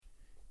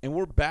And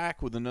we're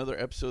back with another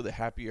episode of the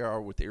Happy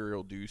Hour with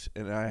Ariel Deuce,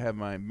 and I have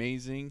my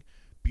amazing,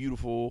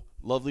 beautiful,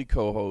 lovely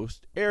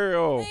co-host,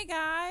 Ariel. Hey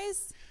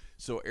guys.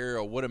 So,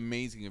 Ariel, what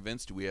amazing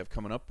events do we have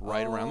coming up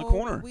around the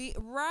corner?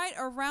 Right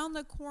around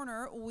the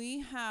corner,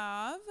 we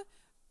have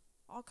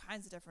all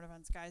kinds of different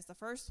events, guys. The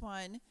first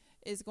one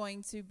is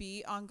going to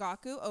be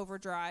Ongaku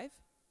Overdrive.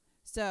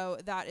 So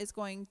that is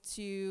going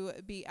to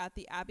be at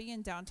the Abbey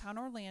in downtown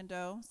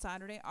Orlando,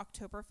 Saturday,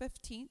 October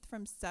 15th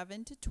from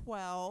 7 to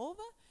 12.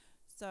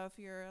 So if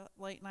you're a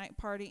late night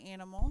party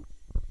animal,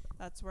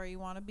 that's where you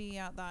want to be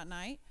at that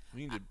night.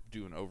 We need to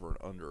do an over and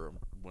under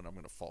when I'm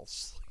going to fall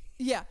asleep.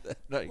 Yeah. That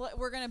night.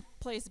 We're going to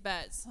place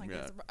bets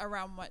it's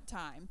around what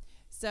time.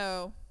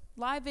 So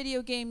live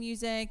video game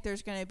music.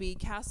 There's going to be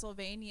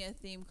Castlevania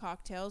themed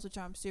cocktails, which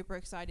I'm super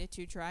excited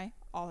to try.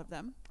 All of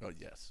them. Oh,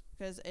 yes.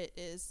 Because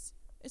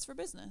it's for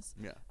business.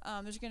 Yeah.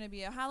 There's going to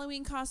be a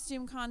Halloween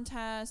costume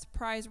contest,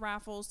 prize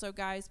raffles. So,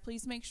 guys,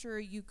 please make sure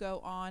you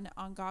go on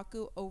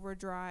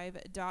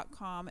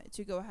ongakuoverdrive.com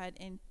to go ahead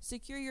and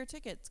secure your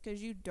tickets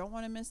because you don't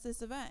want to miss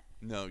this event.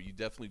 No, you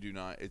definitely do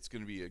not. It's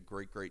going to be a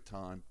great, great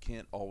time.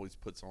 Kent always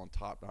puts on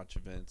top-notch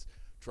events.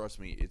 Trust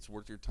me, it's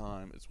worth your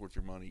time. It's worth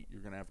your money.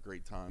 You're going to have a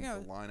great time.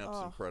 The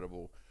lineup's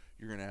incredible.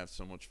 You're going to have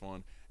so much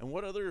fun. And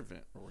what other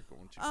event are we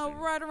going to?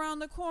 Right around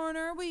the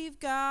corner, we've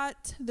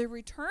got the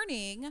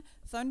returning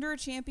Thunder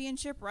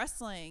Championship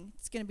Wrestling.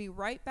 It's going to be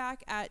right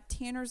back at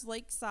Tanner's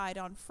Lakeside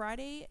on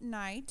Friday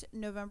night,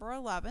 November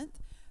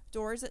 11th.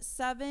 Doors at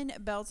 7.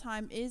 Bell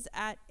time is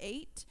at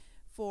 8.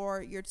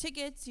 For your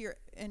tickets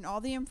and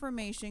all the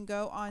information,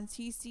 go on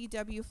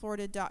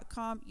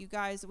tcwflorida.com. You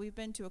guys, we've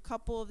been to a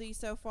couple of these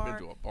so far.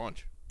 Been to a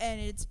bunch.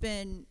 And it's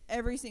been,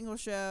 every single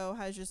show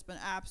has just been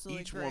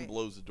absolutely great. Each one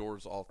blows the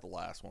doors off the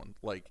last one.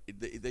 Like,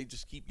 they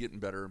just keep getting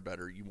better and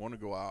better. You want to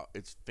go out.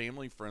 It's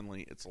family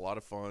friendly. It's a lot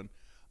of fun.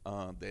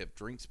 They have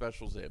drink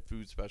specials. They have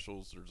food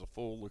specials. There's a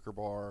full liquor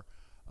bar.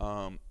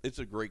 It's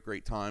a great,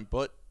 great time.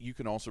 But you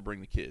can also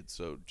bring the kids.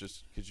 So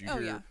just because you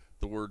hear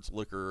the words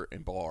liquor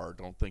and bar,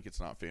 don't think it's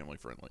not family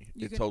friendly.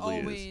 It totally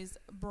is. You can always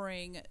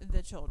bring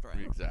the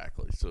children.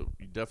 Exactly. So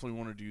you definitely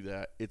want to do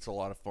that. It's a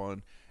lot of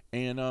fun.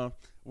 And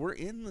we're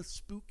in the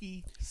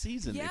spooky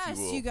season, if you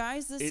will. Yes, you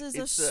guys, this is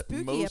a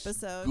spooky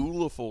episode.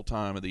 Schooliful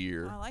time of the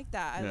year. I like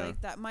that. I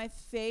like that. My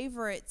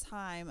favorite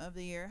time of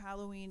the year,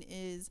 Halloween,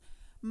 is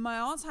my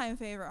all-time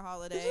favorite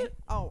holiday.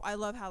 Oh, I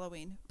love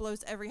Halloween.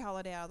 Blows every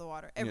holiday out of the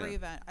water. Every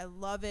event. I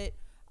love it.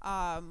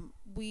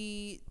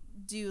 We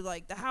do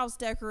like the house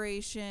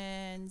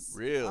decorations.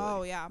 Really?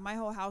 Oh yeah, my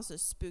whole house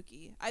is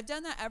spooky. I've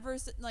done that ever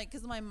since,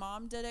 because my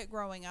mom did it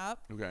growing up.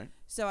 Okay.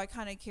 So I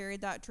kind of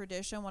carried that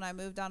tradition when I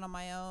moved out on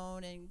my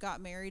own and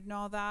got married and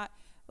all that.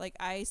 Like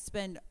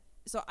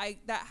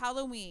that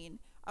Halloween,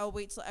 I'll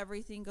wait till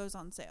everything goes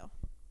on sale.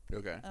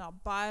 Okay. And I'll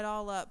buy it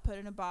all up, put it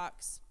in a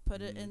box,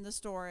 put it in the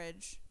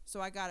storage. So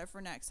I got it for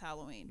next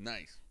Halloween.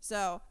 Nice.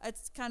 So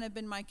it's kind of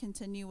been my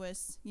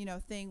continuous,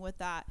 thing with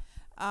that.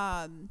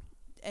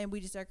 And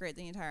we just decorate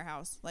the entire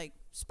house, like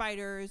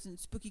spiders and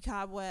spooky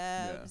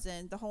cobwebs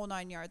and the whole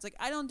 9 yards. Like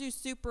I don't do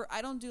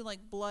like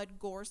blood,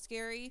 gore,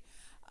 scary.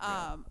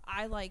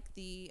 I like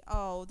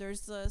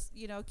there's this,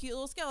 cute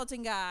little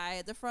skeleton guy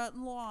at the front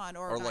lawn,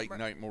 or like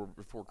Nightmare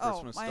Before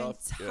Christmas my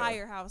stuff. My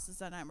entire house is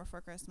done Nightmare Before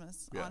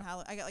Christmas. On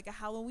I got like a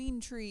Halloween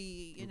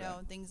tree, and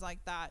things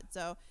like that.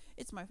 So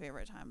it's my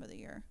favorite time of the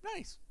year.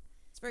 Nice.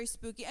 It's very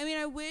spooky. I mean,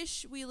 I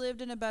wish we lived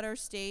in a better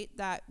state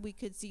that we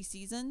could see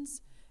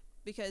seasons.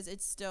 Because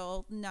it's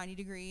still 90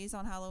 degrees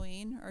on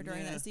Halloween or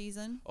during that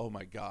season. Oh,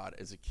 my God.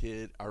 As a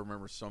kid, I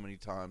remember so many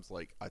times,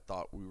 I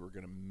thought we were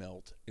going to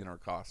melt in our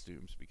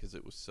costumes because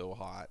it was so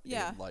hot.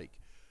 Yeah. And,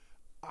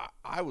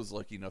 I was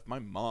lucky enough. My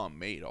mom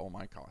made all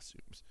my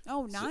costumes.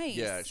 Oh, nice.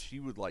 So, yeah, she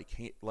would,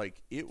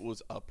 it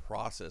was a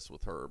process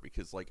with her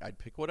because, I'd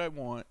pick what I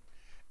want,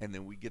 and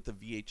then we get the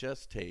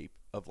VHS tape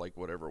of,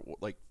 whatever.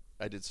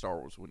 I did Star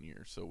Wars one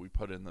year, so we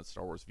put in the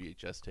Star Wars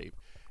VHS tape.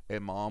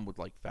 And Mom would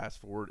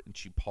fast forward and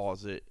she'd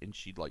pause it and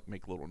she'd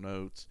make little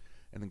notes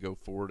and then go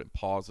forward and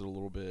pause it a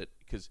little bit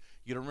because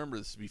you gotta remember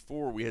this is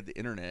before we had the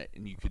internet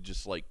and you could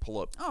just pull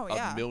up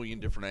a million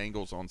different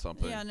angles on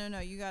something. Yeah, no,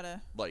 you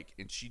gotta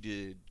and she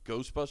did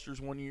Ghostbusters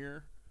one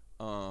year.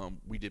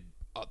 We did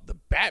the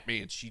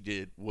Batman she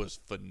did was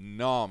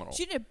phenomenal.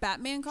 She did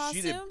Batman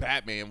costume? She did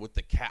Batman with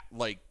the cat,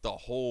 the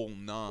whole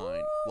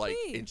nine.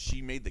 Ooh-wee. And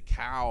she made the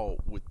cow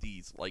with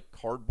these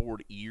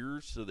cardboard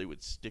ears so they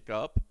would stick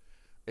up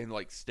and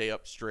stay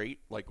up straight,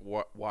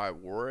 why I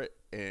wore it.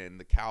 And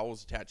the cow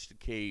was attached to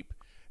cape,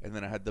 and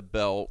then I had the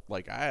belt.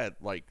 I had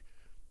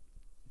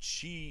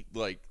she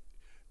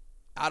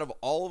out of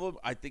all of them,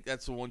 I think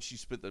that's the one she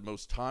spent the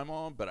most time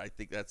on. But I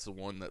think that's the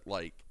one that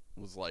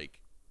was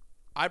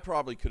I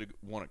probably could have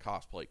won a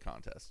cosplay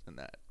contest in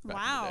that back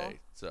in the day.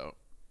 So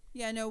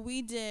yeah, no,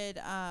 we did.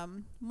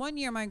 1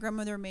 year my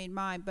grandmother made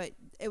mine, but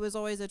it was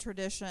always a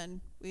tradition.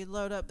 We'd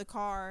load up the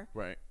car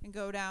and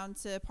go down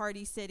to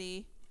Party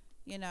City.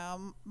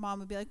 Mom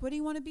would be like, what do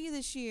you want to be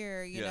this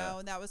year? You know,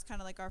 and that was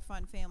kind of our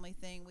fun family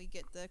thing. We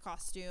get the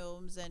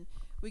costumes and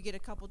we get a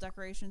couple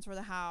decorations for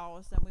the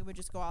house, and we would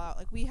just go out.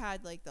 Like we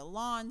had like the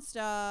lawn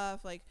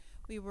stuff. Like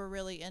we were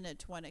really in it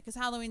to win it because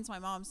Halloween's my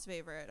mom's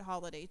favorite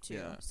holiday too.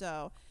 Yeah.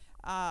 So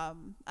I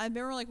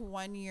remember like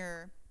one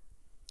year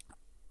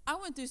I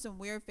went through some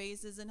weird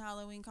phases in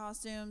Halloween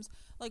costumes.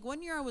 Like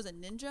one year I was a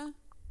ninja.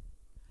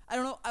 I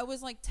don't know. I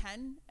was like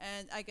 10,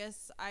 and I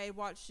guess I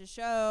watched a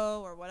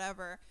show or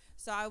whatever.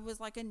 So I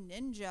was like a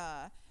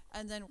ninja.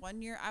 And then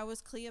one year I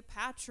was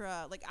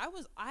Cleopatra. Like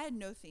I had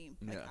no theme.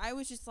 Like Yeah. I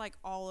was just like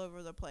all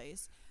over the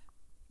place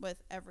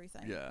with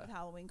everything. Yeah. With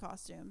Halloween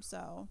costumes.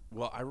 So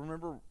Well, I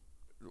remember.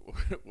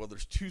 Well,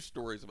 there's two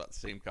stories about the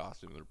same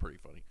costume that are pretty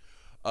funny.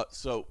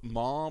 So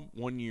Mom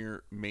one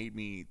year made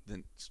me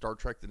the Star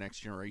Trek: The Next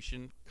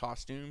Generation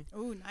costume.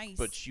 oh, nice.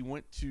 But she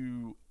went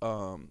to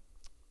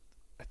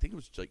I think it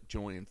was like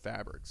Joann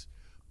Fabrics,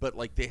 but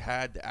like they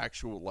had the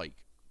actual like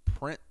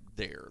print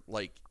there.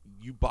 Like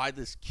you buy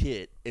this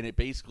kit and it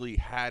basically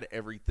had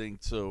everything.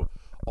 So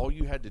all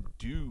you had to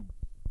do,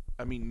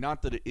 I mean,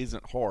 not that it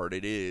isn't hard,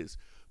 it is,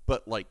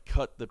 but like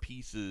cut the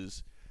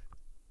pieces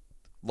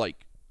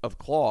like of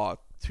cloth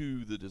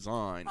to the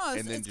design oh,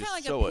 and then it's just kind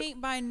of sew like a it.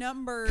 paint by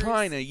numbers.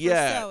 Kind of, for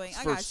yeah, sewing.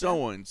 I for gotcha.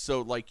 sewing.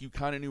 So, like, you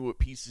kind of knew what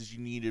pieces you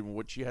needed, and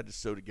what you had to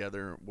sew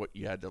together, what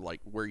you had to, like,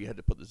 where you had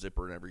to put the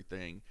zipper and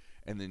everything.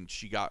 And then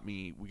we got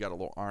a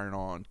little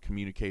iron-on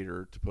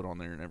communicator to put on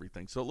there and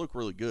everything. So it looked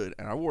really good.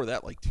 And I wore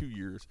that, like, 2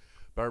 years.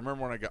 But I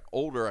remember when I got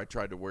older, I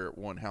tried to wear it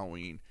one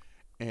Halloween.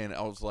 And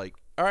I was like,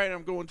 all right,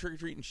 I'm going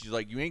trick-or-treating. She's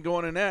like, you ain't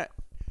going in that.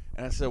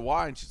 And I said,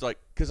 why? And she's like,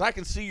 because I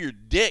can see your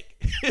dick.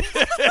 And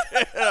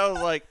I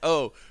was like,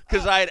 oh,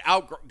 because I had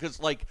because,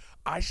 like,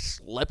 I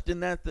slept in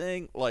that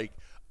thing. Like,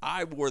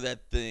 I wore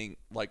that thing,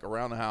 like,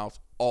 around the house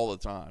all the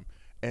time.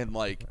 And,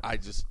 like,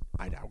 I'd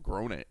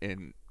outgrown it.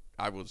 And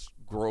I was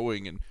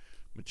growing and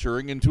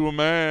maturing into a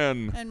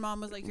man. And Mom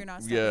was like, you're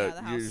not staying out of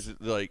the house. you're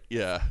just like,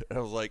 yeah. And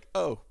I was like,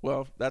 oh,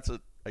 well, that's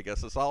I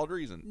guess a solid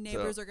reason.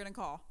 Neighbors are going to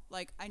call.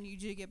 Like, I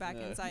need you to get back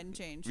inside and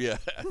change. Yeah.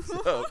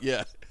 So,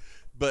 yeah.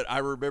 But I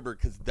remember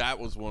because that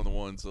was one of the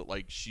ones that,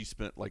 like, she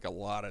spent, like, a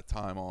lot of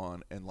time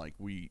on and, like,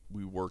 we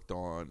worked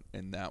on,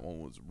 and that one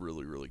was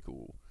really, really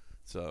cool.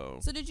 So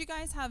did you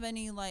guys have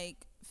any,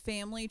 like,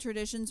 family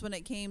traditions when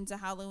it came to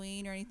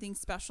Halloween or anything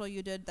special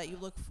you did that you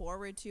look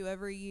forward to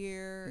every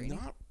year?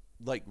 not,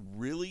 like,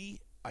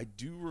 really. I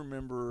do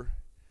remember,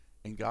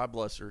 and God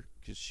bless her,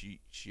 because she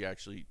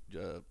actually,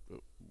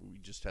 we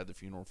just had the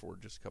funeral for her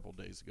just a couple of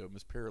days ago,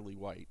 Miss Paralee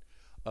White.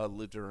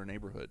 Lived in our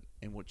neighborhood,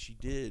 and what she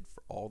did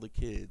for all the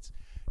kids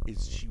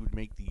is she would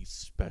make these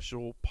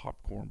special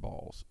popcorn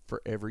balls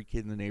for every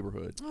kid in the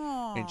neighborhood.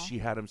 Aww. And she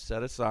had them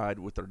set aside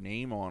with their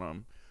name on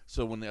them,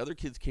 so when the other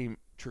kids came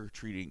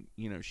trick-or-treating,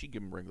 she'd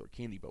give them regular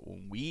candy, but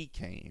when we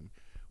came,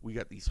 we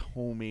got these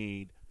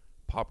homemade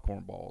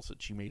popcorn balls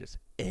that she made us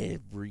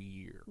every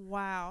year.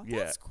 Wow, Yeah,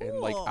 that's cool. and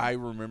like I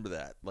remember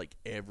that, like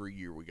every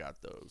year we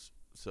got those.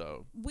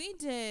 So we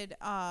did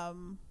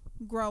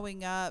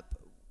growing up.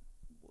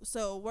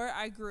 So where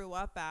I grew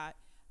up at,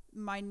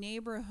 my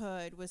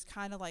neighborhood was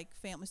kind of like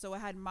family. So I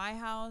had my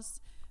house,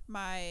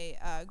 my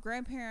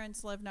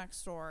grandparents lived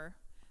next door,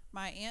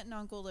 my aunt and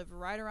uncle lived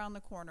right around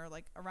the corner,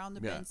 like around the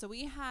bend. So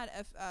we had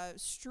a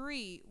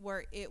street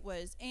where it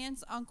was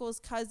aunts, uncles,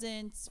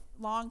 cousins,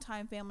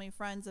 longtime family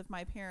friends of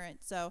my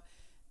parents. So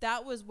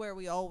that was where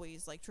we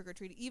always like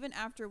trick-or-treated. Even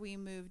after we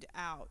moved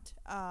out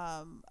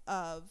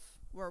of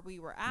where we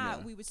were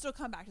at, we would still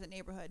come back to the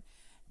neighborhood.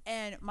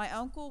 And my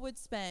uncle would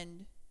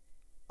spend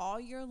all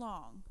year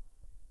long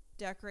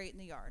decorating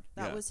the yard.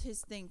 That was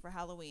his thing for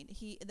Halloween.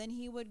 Then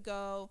he would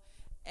go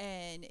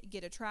and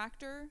get a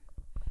tractor,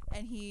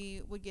 and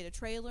he would get a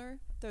trailer,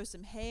 throw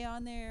some hay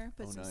on there,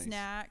 put some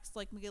snacks,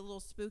 like we get a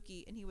little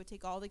spooky, and he would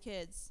take all the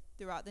kids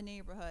throughout the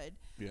neighborhood.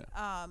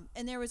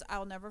 And there was,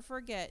 I'll never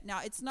forget.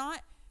 Now it's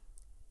not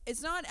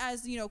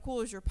as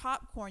cool as your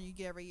popcorn you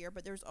get every year,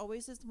 but there's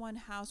always this one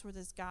house where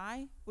this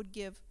guy would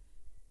give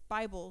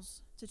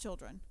Bibles to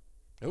children.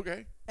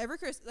 okay, Every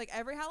Christmas, like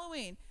every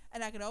Halloween,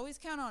 and I could always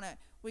count on it.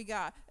 We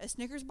got a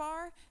Snickers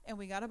bar and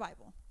we got a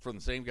Bible. from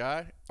the same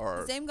guy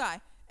or The same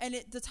guy,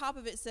 and the top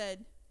of it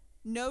said,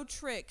 "No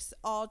tricks,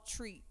 all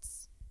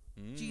treats.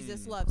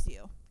 Jesus loves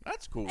you."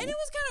 That's cool. And it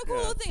was kind of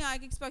a cool thing. I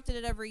expected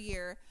it every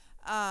year.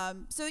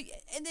 And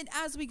then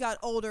as we got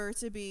older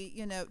to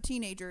be,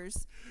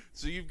 teenagers,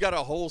 So you've got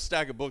a whole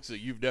stack of books that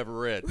you've never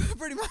read.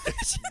 pretty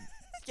much.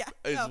 Yeah,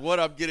 Is no. what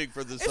I'm getting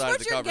from this It's side of what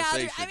the you're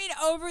conversation. gathering. I mean,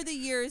 over the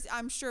years,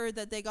 I'm sure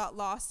that they got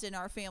lost in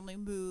our family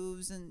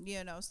moves and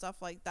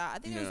stuff like that. I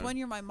think there was one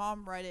year my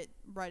mom read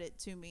it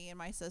to me and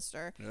my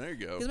sister. There you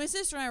go. Because my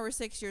sister and I were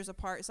 6 years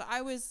apart, so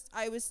I was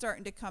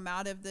starting to come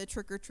out of the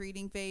trick or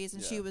treating phase,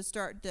 and she was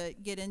starting to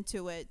get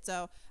into it.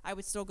 So I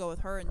would still go with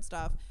her and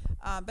stuff.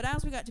 But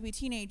as we got to be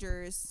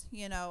teenagers,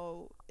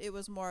 it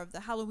was more of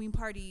the Halloween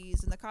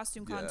parties and the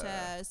costume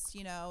contests,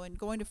 and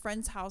going to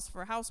friends' house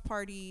for house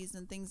parties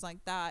and things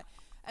like that.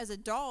 As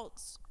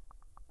adults,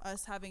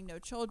 us having no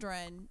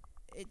children,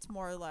 it's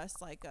more or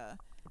less like a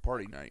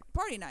Party night.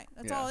 party night.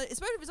 That's all.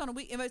 Especially if it's on a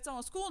week. If it's on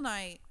a school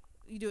night,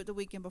 you do it the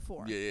weekend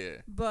before.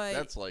 Yeah. But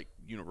that's like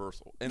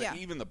universal. And Yeah.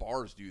 even the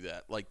bars do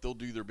that. Like they'll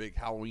do their big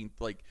Halloween,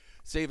 like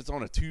say if it's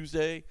on a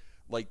Tuesday,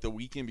 like the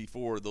weekend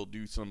before they'll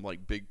do some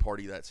like big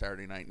party that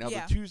Saturday night. Now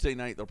Yeah. the Tuesday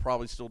night they'll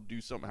probably still do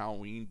some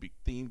Halloween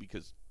theme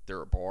because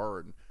they're a bar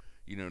and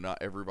not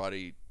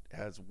everybody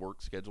has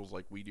work schedules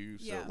like we do.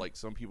 So Yeah. like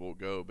some people will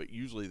go, but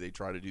usually they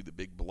try to do the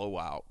big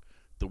blowout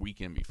the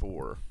weekend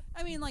before.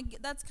 I mean, like,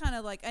 that's kind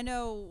of like, I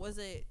know, was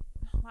it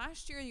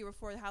last year or the year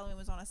before, the Halloween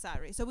was on a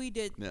Saturday. So we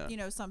did,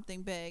 Yeah.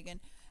 Something big.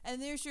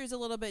 And this year's a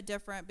little bit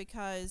different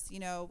because,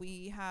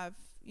 we have,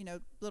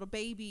 little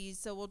babies.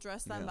 So we'll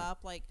dress them Yeah.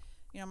 up. Like,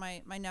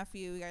 my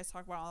nephew, you guys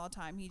talk about all the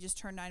time. He just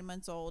turned 9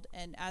 months old.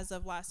 And as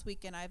of last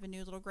weekend, I have a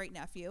new little great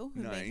nephew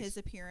who made Nice. his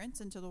appearance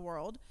into the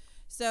world.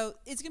 So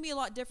it's going to be a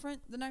lot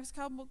different the next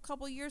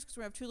couple years because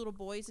we have 2 little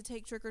boys to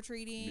take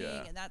trick-or-treating.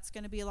 Yeah. And that's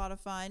going to be a lot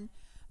of fun.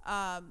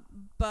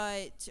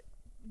 But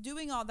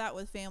doing all that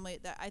with family,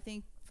 that I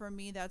think for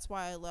me, that's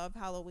why I love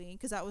Halloween,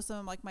 because that was some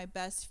of like my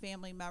best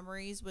family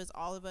memories, was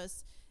all of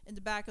us in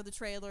the back of the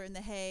trailer in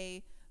the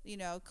hay,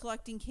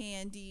 collecting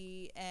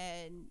candy.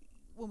 And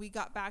when we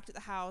got back to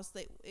the house,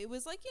 it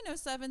was like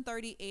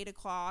 7:30, 8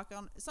 o'clock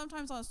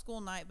sometimes on a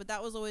school night, but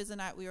that was always the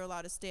night we were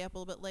allowed to stay up a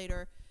little bit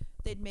later.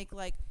 They'd make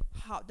like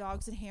hot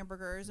dogs and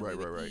hamburgers, and we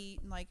would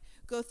eat and like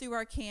go through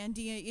our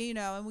candy,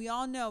 and we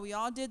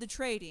all did the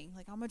trading.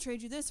 Like, I'm gonna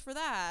trade you this for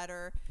that,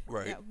 or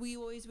we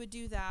always would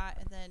do that.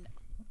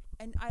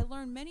 And I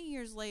learned many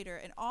years later,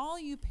 and all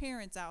you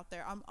parents out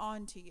there, I'm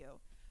on to you.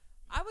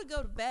 I would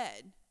go to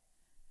bed,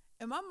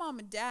 and my mom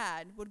and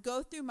dad would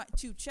go through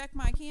to check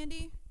my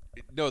candy.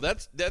 No,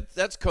 that's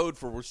code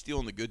for we're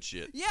stealing the good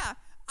shit. Yeah.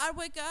 I'd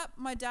wake up,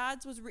 my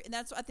dad's was, and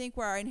that's I think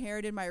where I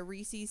inherited my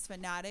Reese's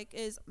fanatic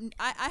is.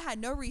 I had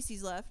no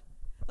Reese's left.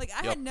 Like,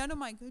 I had none of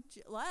my good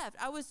left.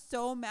 I was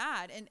so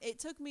mad, and it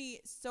took me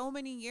so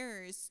many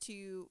years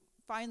to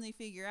finally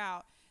figure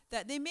out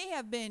that they may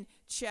have been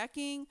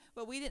checking,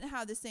 but we didn't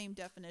have the same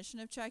definition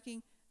of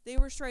checking. They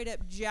were straight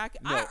up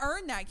jacking. No. I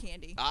earned that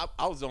candy. I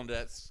was on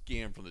that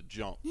scam from the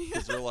jump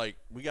because they're like,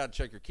 we got to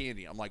check your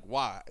candy. I'm like,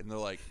 why? And they're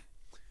like,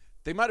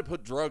 they might have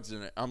put drugs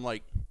in it. I'm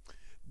like,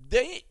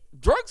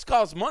 drugs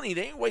cost money.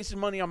 They ain't wasting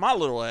money on my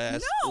little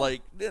ass. No.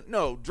 Like,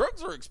 no,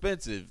 drugs are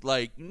expensive.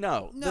 Like,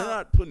 no, No. they're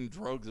not putting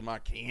drugs in my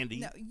candy.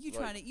 No, you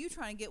trying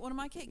to get one of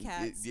my Kit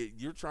Kats.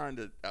 You're trying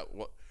to.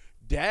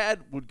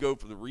 Dad would go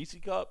for the Reese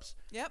cups.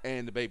 Yep.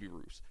 And the Baby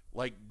Ruths.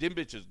 Like, them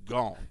bitches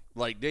gone.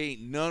 Like, they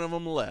ain't none of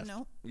them left.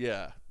 Nope.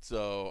 Yeah.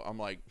 So I'm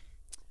like,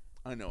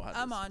 I know how.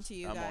 I'm on to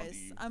you guys.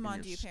 I'm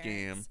on to you, scam.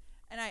 parents.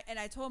 And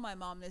I told my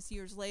mom this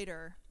years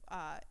later,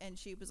 and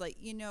she was like,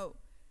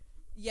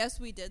 yes,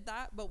 we did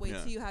that, but wait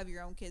till you have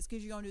your own kids,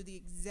 because you're going to do the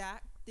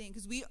exact thing.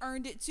 Because we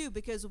earned it, too,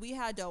 because we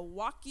had to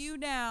walk you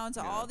down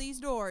to all these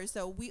doors,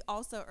 so we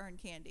also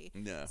earned candy.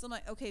 Yeah. So I'm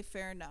like, okay,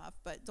 fair enough,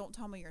 but don't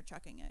tell me you're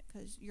checking it,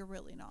 because you're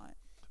really not.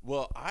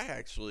 Well, I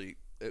actually,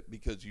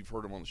 because you've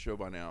heard him on the show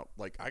by now,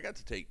 like, I got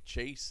to take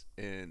Chase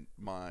and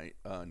my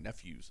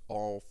nephews,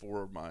 all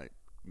 4 of my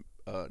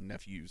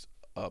nephews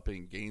up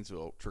in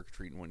Gainesville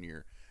trick-or-treating one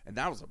year, and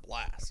that was a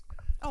blast.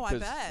 Oh, I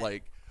bet.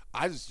 Like,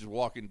 I was just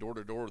walking door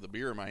to door with a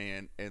beer in my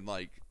hand, and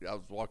like I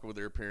was walking with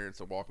their parents,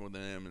 I'm walking with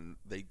them, and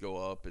they'd go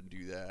up and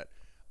do that.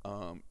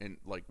 And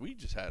like we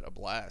just had a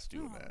blast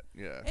doing that.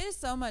 Yeah, it is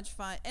so much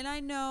fun. And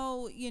I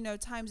know,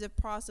 times have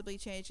possibly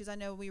changed, because I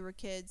know we were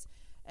kids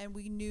and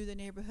we knew the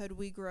neighborhood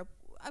we grew up.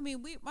 I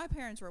mean, my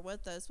parents were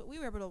with us, but we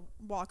were able to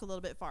walk a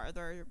little bit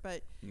farther.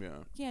 But you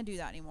can't do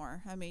that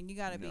anymore. I mean, you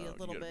got to be a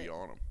little bit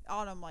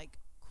on them like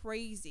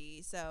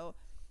crazy. So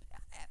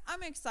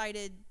I'm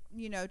excited,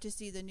 to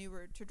see the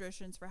newer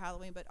traditions for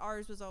Halloween, but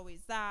ours was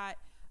always that.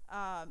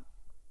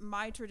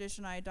 My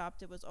tradition I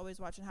adopted was always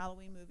watching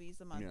Halloween movies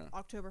the month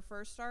October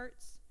 1st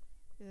starts.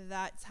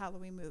 That's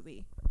Halloween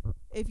movie.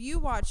 If you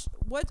watch,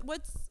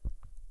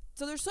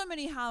 so there's so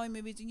many Halloween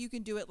movies, and you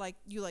can do it like,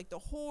 you like the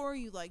horror,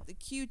 you like the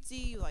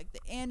cutesy, you like the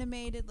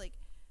animated, like,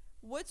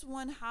 what's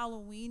one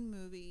Halloween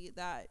movie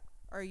that,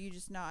 are you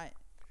just not?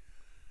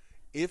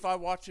 If I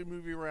watch a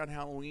movie around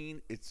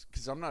Halloween, it's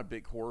because I'm not a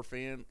big horror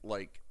fan.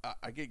 Like,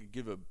 I could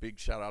give a big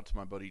shout out to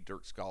my buddy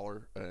Dirk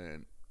Scholar,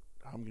 and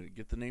I'm gonna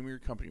get the name of your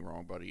company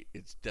wrong, buddy.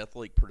 It's Death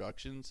Lake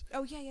Productions.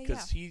 Oh yeah.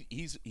 Because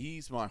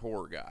he's my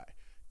horror guy.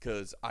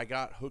 Because I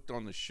got hooked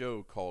on the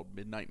show called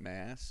Midnight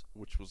Mass,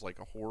 which was like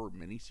a horror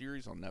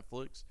miniseries on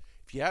Netflix.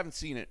 If you haven't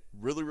seen it,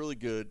 really really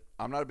good.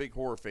 I'm not a big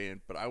horror fan,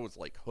 but I was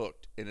like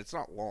hooked, and it's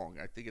not long.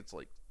 I think it's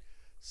like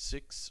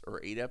 6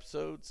 or 8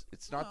 episodes.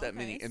 It's not that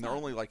many, and they're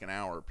only like an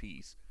hour a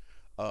piece.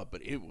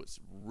 But it was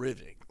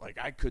riveting. Like,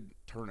 I couldn't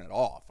turn it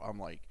off. I'm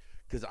like,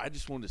 because I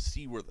just wanted to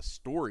see where the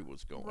story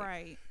was going.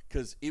 Right.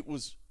 Because it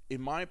was,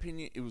 in my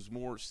opinion, it was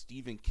more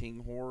Stephen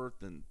King horror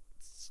than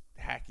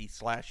hacky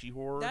slashy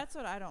horror. That's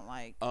what I don't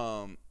like.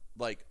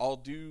 Like, I'll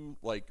do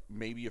like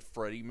maybe a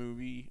Freddy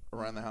movie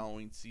around the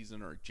Halloween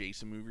season, or a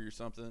Jason movie or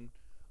something.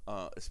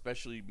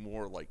 Especially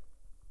more like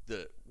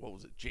what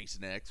was it,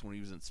 Jason X, when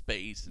he was in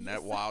space and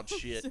that wild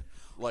shit,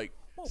 like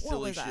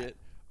silly shit.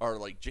 or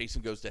like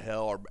Jason Goes to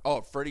Hell,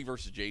 or Freddy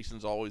versus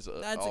Jason's always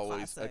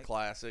a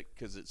classic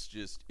because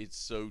it's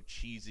so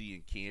cheesy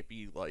and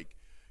campy. Like,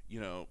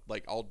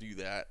 like I'll do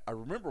that. I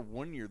remember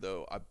one year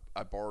though,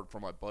 I borrowed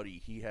from my buddy.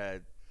 He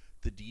had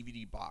the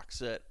DVD box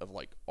set of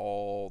like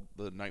all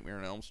the Nightmare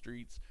on Elm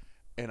Streets,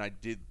 and I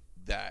did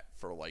that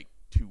for like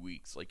 2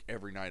 weeks. Like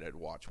every night I'd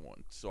watch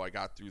one. So I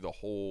got through the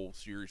whole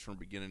series from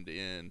beginning to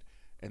end.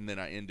 And then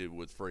I ended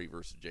with Freddy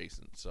vs.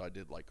 Jason. So I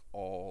did like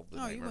all the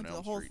Nightmare on Elm Street. Oh, you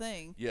went the whole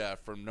thing. Yeah,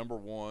 from number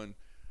 1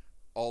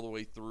 all the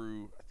way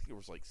through, I think it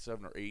was like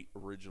 7 or 8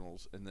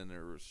 originals. And then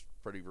there was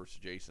Freddy vs.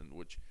 Jason,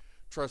 which,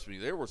 trust me,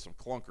 there were some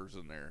clunkers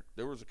in there.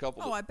 There was a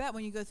couple. Oh, I bet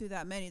when you go through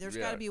that many, there's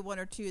got to be 1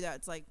 or 2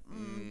 that's like,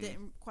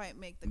 didn't quite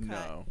make the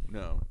cut.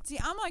 No. See,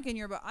 I'm like in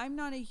your boat. I'm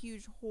not a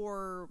huge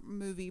horror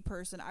movie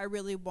person. I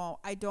really won't.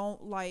 I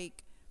don't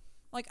like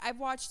I've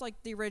watched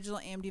like the original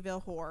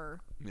Amityville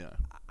Horror. Yeah.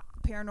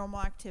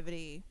 Paranormal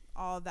Activity,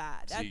 all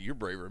that. See, you're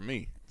braver than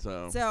me.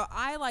 So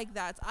I like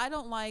that. I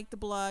don't like the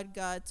blood,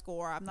 guts,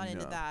 gore. I'm not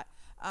into that.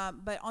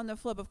 But on the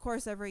flip, of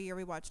course, every year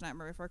we watch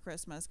Nightmare Before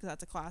Christmas because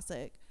that's a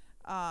classic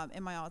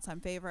and my all-time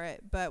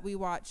favorite. But we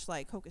watch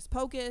like Hocus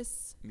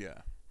Pocus. Yeah.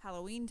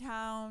 Halloween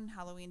Town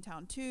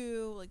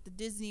 2, like the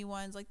Disney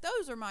ones. Like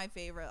those are my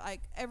favorite.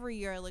 Like every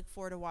year I look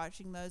forward to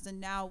watching those. And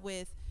now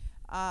with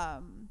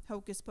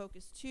Hocus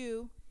Pocus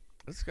 2.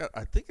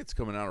 I think it's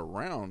coming out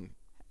around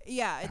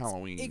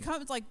Halloween. It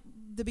comes like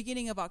the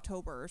beginning of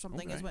October or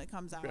something is when it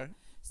comes out.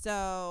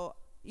 So,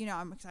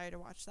 I'm excited to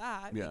watch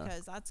that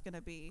because that's going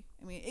to be,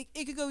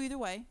 it could go either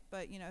way,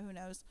 but who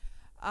knows?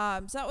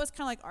 So that was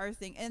kind of like our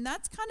thing. And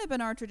that's kind of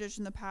been our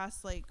tradition the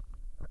past, 2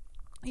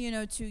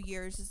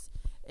 years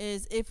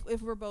is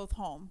if we're both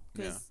home,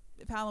 because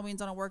if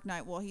Halloween's on a work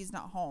night, well, he's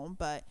not home,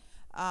 but,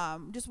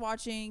 just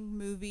watching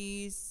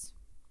movies,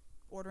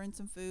 ordering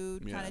some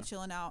food, kind of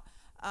chilling out.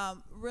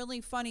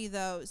 Really funny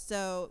though.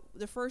 So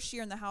the first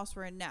year in the house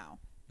we're in now,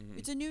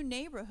 it's a new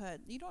neighborhood.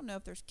 You don't know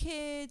if there's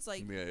kids, but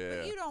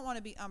you don't want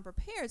to be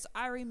unprepared. So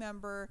I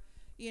remember,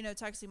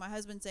 texting my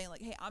husband saying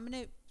like, "Hey, I'm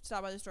gonna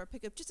stop by the store,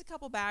 pick up just a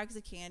couple bags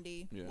of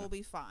candy. We'll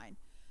be fine."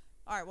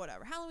 All right,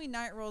 whatever. Halloween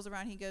night rolls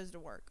around. He goes to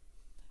work.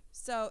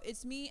 So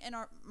it's me and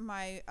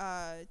my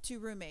 2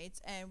 roommates,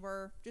 and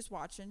we're just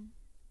watching.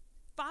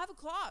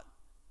 5:00.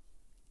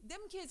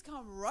 Them kids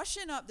come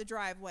rushing up the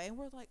driveway, and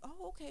we're like,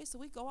 oh, okay. So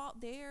we go out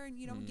there and,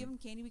 give them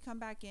candy. We come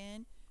back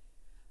in.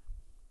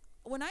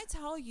 When I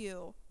tell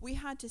you we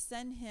had to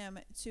send him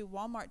to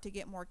Walmart to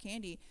get more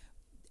candy,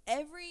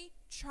 every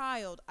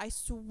child, I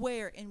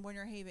swear, in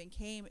Winter Haven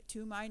came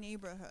to my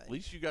neighborhood. At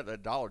least you got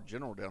that Dollar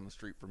General down the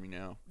street from you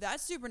now.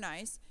 That's super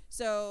nice.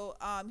 So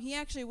he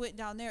actually went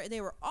down there. They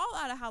were all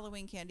out of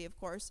Halloween candy, of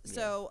course. Yeah.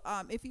 So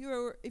if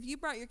you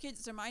brought your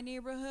kids to my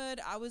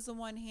neighborhood, I was the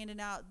one handing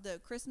out the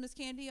Christmas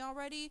candy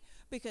already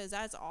because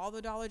that's all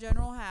the Dollar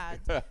General had.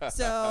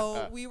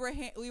 So we were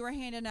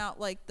handing out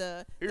like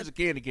here's a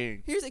candy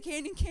cane. Here's a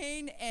candy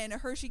cane and a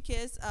Hershey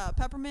Kiss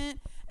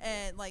peppermint,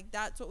 and like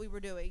that's what we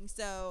were doing.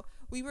 So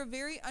we were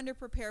very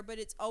underprepared, but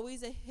it's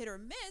always a hit or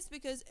miss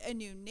because a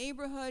new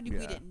neighborhood.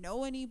 We didn't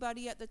know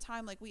anybody at the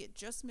time. Like we had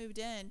just moved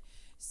in.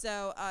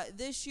 So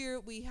this year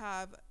we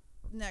have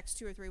next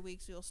 2 or 3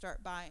 weeks we'll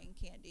start buying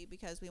candy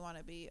because we want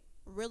to be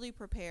really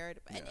prepared.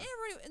 And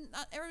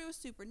everybody was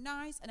super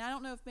nice. And I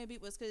don't know if maybe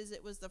it was because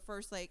it was the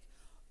first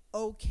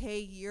okay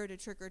year to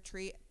trick or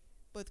treat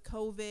with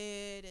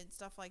COVID and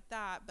stuff like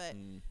that. But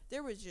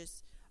there was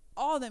just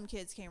all them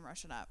kids came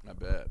rushing up. I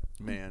bet,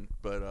 man.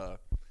 But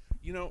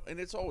and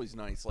it's always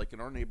nice. Like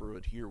in our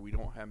neighborhood here, we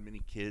don't have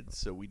many kids,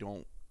 so we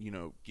don't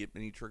get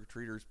many trick or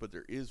treaters. But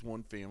there is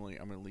one family.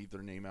 I'm going to leave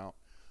their name out.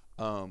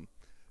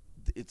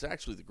 It's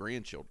actually the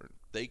grandchildren.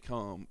 They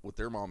come with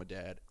their mom and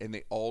dad, and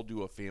they all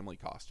do a family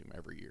costume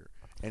every year,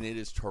 and it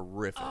is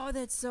terrific. Oh,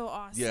 that's so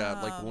awesome! Yeah,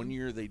 like one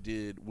year they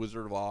did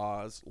Wizard of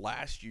Oz.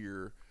 Last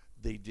year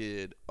they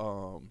did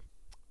the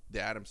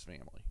Addams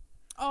Family.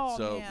 Oh,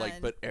 so man.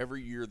 But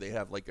every year they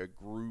have like a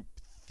group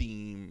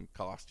theme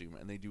costume,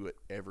 and they do it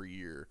every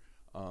year.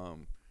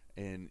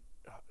 And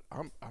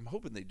I'm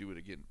hoping they do it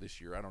again this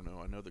year. I don't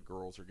know. I know the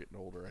girls are getting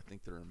older. I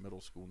think they're in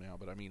middle school now,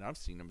 but I've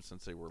seen them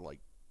since they were like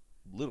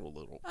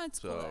little. That's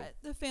cool.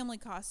 The family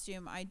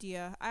costume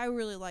idea, I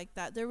really like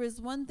that. There was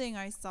one thing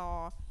I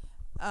saw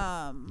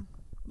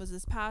was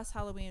this past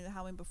Halloween and the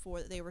Halloween before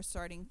that they were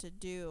starting to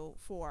do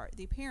for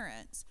the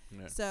parents.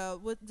 Yeah. So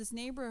what this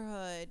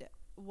neighborhood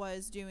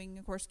was doing,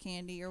 of course,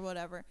 candy or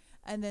whatever,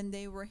 and then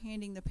they were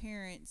handing the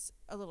parents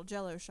a little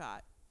Jell-O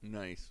shot.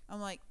 Nice.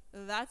 I'm like,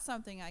 that's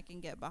something I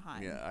can get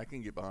behind. Yeah, I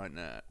can get behind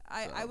that.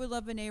 I would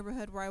love a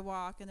neighborhood where I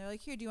walk and they're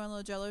like, here, do you want a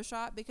little Jell-O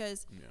shot?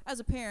 Because as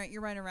a parent,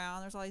 you're running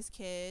around, there's all these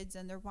kids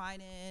and they're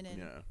whining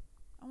and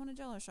I want a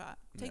Jell-O shot.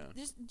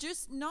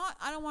 Just not,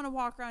 I don't want to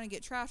walk around and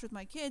get trashed with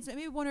my kids, but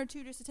maybe 1 or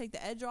 2 just to take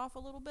the edge off a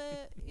little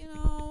bit,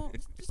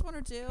 just 1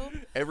 or 2.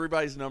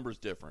 Everybody's number's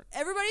different.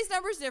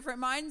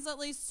 Mine's at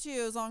least 2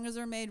 as long as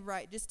they're made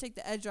right. Just take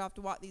the edge off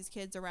to walk these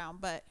kids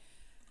around. But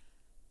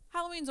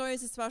Halloween's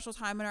always a special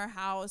time in our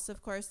house.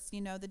 Of course,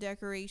 the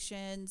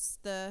decorations,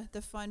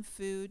 the fun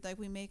food. Like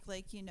we make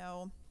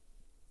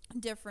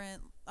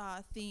different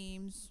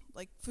themes,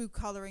 like food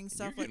coloring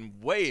stuff. You're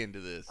getting way into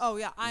this. Oh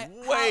yeah,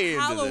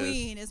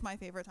 Halloween is my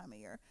favorite time of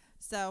year.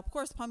 So of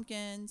course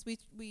pumpkins.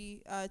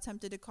 We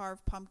attempted to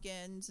carve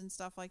pumpkins and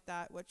stuff like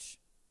that, which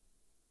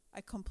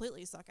I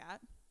completely suck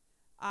at.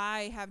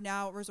 I have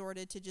now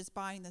resorted to just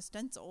buying the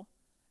stencil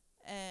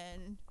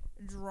and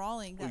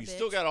drawing that. Well, you bitch.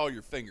 still got all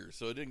your fingers,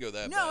 so it didn't go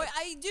that No, bad.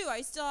 I do.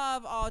 I still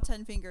have all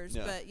 10 fingers.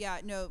 Yeah. But yeah,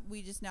 no,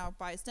 we just now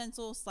buy a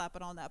stencil, slap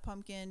it on that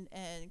pumpkin,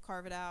 and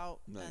carve it out,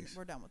 Nice. and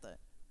we're done with it.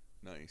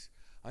 Nice.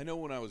 I know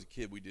when I was a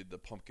kid, we did the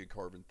pumpkin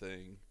carving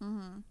thing,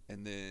 and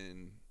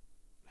then,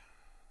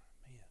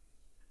 man,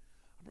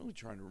 I'm really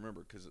trying to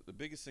remember because the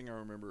biggest thing I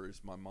remember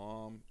is my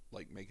mom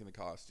like making the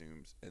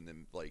costumes, and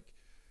then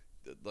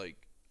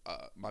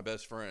my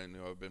best friend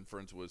who I've been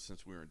friends with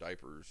since we were in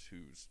diapers,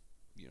 who's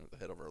the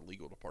head of our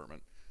legal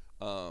department.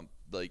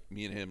 Like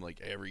me and him, like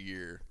every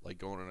year, like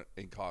going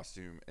in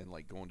costume and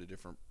like going to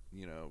different,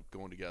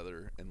 going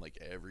together, and like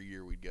every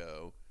year we'd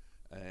go.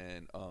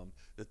 And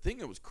the thing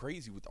that was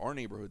crazy with our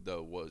neighborhood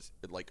though was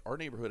like our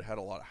neighborhood had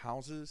a lot of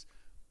houses,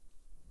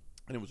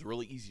 and it was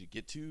really easy to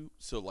get to.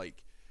 So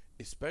like,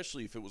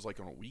 especially if it was like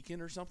on a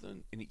weekend or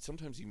something, and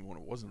sometimes even when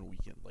it wasn't a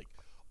weekend, like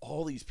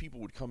all these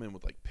people would come in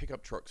with like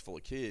pickup trucks full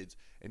of kids,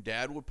 and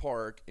Dad would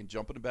park and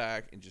jump in the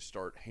back and just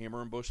start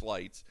hammering bush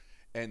lights,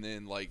 and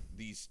then like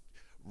these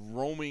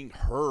roaming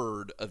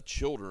herd of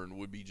children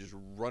would be just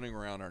running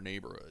around our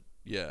neighborhood.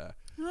 Yeah.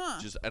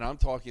 And I'm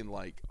talking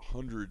like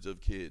hundreds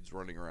of kids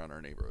running around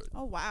our neighborhood.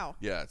 Oh wow.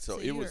 Yeah, so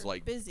it was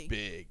like busy.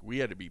 Big. We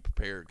had to be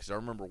prepared because I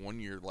remember one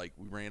year like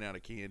we ran out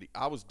of candy.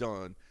 I was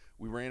done.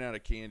 We ran out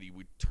of candy.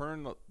 We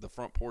turned the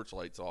front porch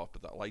lights off,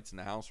 but the lights in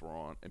the house were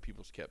on, and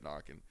people just kept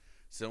knocking.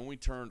 So then we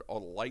turned all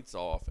the lights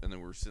off, and then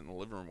we were sitting in the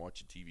living room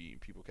watching TV, and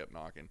people kept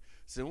knocking.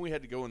 So then we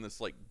had to go in this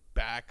like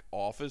back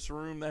office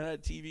room that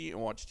had TV and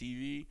watch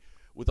TV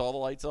with all the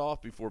lights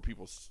off before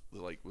people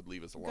like would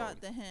leave us alone. Got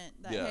the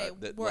hint that hey,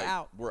 we're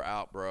out. We're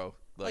out, bro.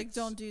 Like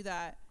don't do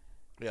that.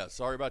 Yeah,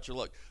 sorry about your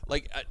luck.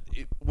 Like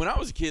when I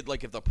was a kid,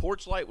 like if the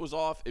porch light was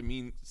off, it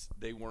means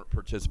they weren't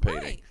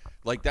participating. Right.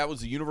 Like that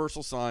was a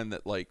universal sign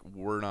that like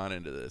we're not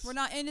into this. We're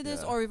not into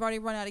this, or we've already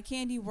run out of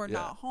candy. We're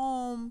not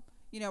home.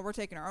 We're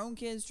taking our own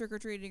kids trick or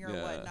treating or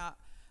whatnot.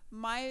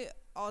 My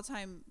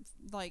all-time,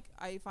 like,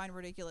 I find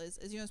ridiculous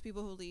is those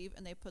people who leave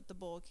and they put the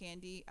bowl of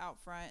candy out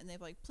front and they're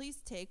like, please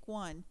take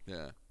one.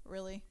 Yeah.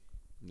 Really?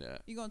 Yeah.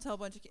 You gonna tell a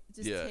bunch of kids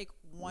just take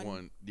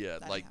one? Yeah,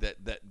 like that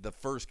the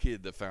first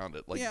kid that found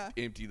it, like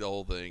empty the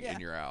whole thing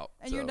and you're out.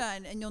 And you're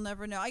done, and you'll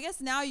never know. I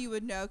guess now you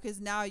would know because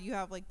now you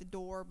have like the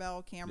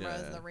doorbell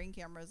cameras and the Ring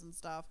cameras and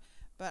stuff.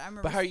 But I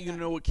remember. But how are you gonna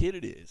know what kid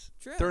it is?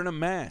 True. They're in a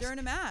mask. They're in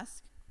a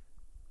mask.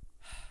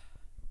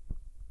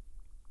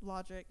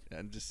 Logic.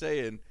 I'm just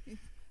saying.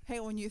 Hey,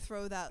 when you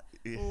throw that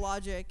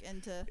logic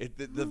into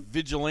the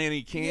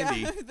vigilante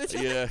candy,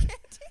 candy.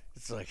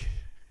 It's like,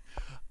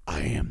 I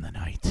am the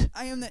night.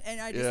 I am the,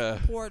 and I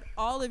just poured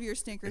all of your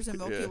stinkers and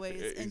Milky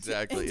Ways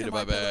into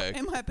my bag,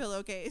 in my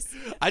pillowcase.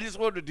 I just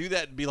wanted to do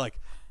that and be like,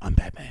 I'm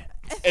Batman,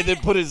 and then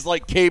put his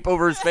like cape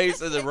over his face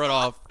and then run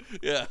off.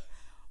 Yeah.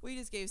 We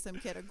just gave some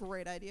kid a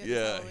great idea.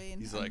 Yeah. Halloween.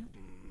 He's like,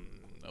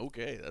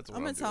 okay, that's what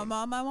I'm gonna tell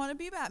Mom I want to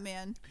be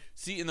Batman.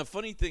 See, and the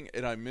funny thing,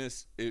 and I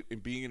miss in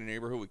being in a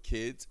neighborhood with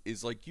kids,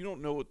 is like you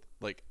don't know what,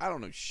 like I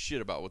don't know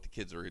shit about what the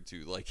kids are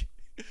into. Like,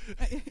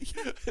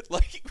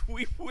 like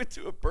we went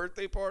to a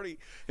birthday party.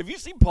 Have you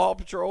seen Paw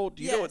Patrol?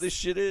 Do you know what this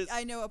shit is?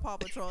 I know what Paw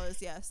Patrol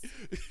is. Yes.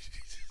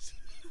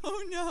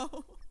 Oh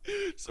no.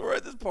 So we're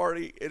at this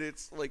party, and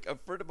it's like a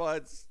friend of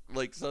mine's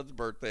like son's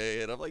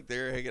birthday, and I'm like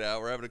there hanging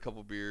out. We're having a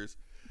couple beers.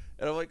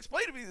 And I'm like,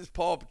 explain to me this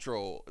Paw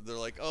Patrol. And they're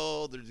like,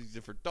 oh, there's these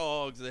different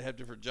dogs. And they have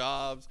different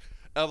jobs.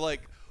 And I'm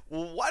like,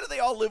 well, why do they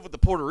all live with the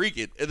Puerto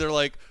Rican? And they're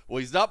like, well,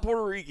 he's not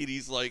Puerto Rican.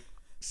 He's like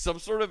some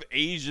sort of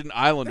Asian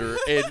islander.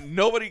 And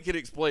nobody can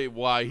explain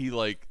why he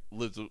like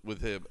lives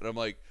with him. And I'm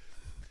like,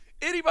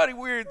 anybody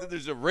weird that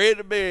there's a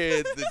random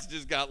man that's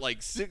just got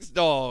like 6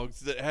 dogs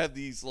that have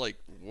these like,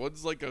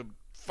 one's like a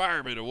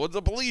fireman and one's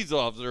a police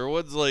officer.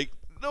 One's like,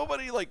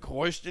 nobody like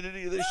questioned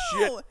any of this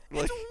shit. Like,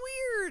 it's weird.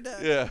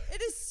 Yeah,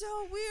 it is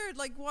so weird.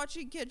 Like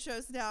watching kid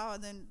shows now,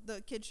 and then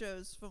the kid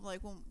shows from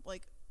like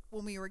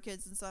when we were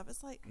kids and stuff.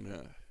 It's like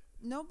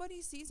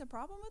nobody sees a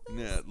problem with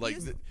this. Yeah, like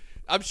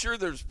I'm sure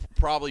there's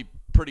probably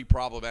pretty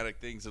problematic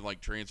things in like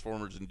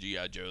Transformers and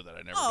G.I. Joe that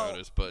I never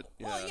noticed. But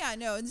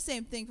and the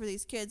same thing for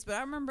these kids. But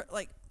I remember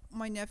like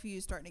my nephew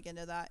starting to get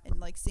into that and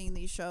like seeing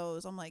these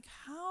shows. I'm like,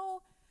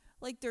 how?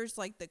 Like there's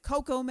like the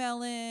Coco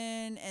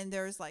Melon, and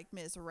there's like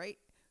Miss Right.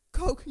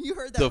 Coke, you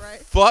heard that right?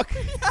 The fuck?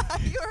 Yeah,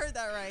 you heard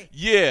that right.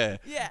 Yeah.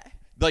 Yeah.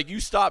 Like you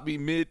stopped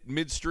me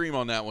midstream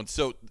on that one.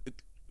 So,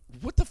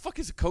 what the fuck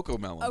is a Coco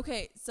Melon?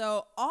 Okay,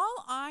 so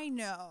all I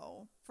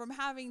know from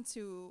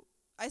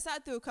I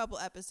sat through a couple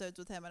episodes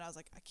with him, and I was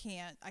like, I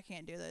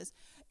can't do this.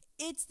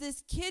 It's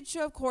this kid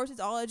show, of course. It's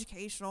all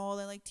educational.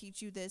 They like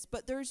teach you this,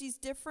 but there's these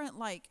different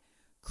like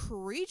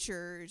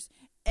creatures,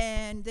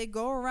 and they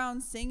go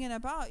around singing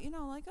about,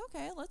 like,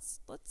 okay, let's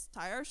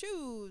tie our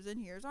shoes,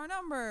 and here's our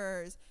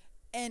numbers.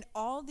 And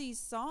all these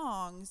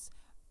songs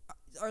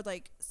are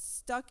like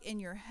stuck in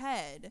your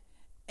head,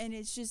 and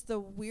it's just the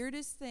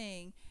weirdest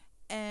thing.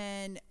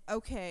 And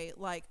okay,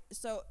 like,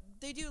 so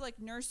they do like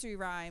nursery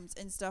rhymes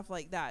and stuff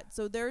like that.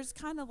 So there's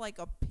kind of like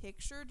a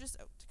picture just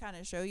to kind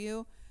of show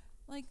you,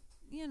 like,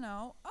 you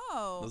know,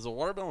 Does a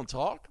watermelon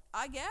talk?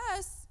 I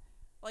guess,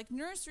 like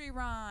nursery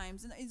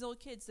rhymes and these old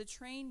kids, the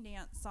train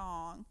dance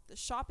song, the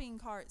shopping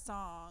cart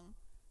song,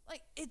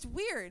 like, it's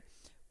weird.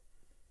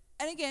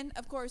 And again,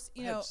 of course,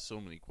 you I know, have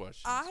so many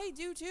questions. I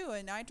do too,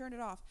 and I turned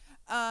it off.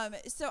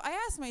 So I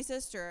asked my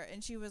sister,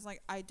 and she was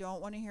like, I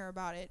don't want to hear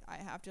about it. I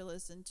have to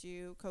listen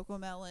to Coco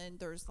Melon.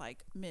 There's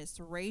like Miss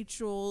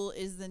Rachel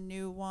is the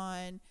new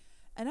one.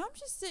 And I'm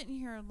just sitting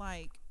here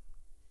like,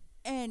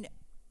 and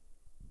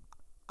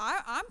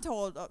I'm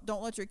told,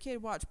 don't let your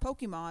kid watch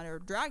Pokemon or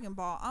Dragon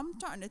Ball. I'm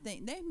starting to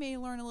think they may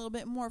learn a little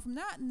bit more from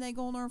that than they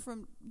go learn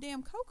from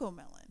damn Coco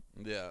Melon.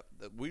 Yeah,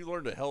 we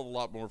learned a hell of a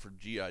lot more from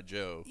G.I.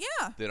 Joe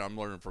than I'm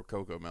learning from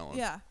Coco Melon.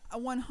 Yeah,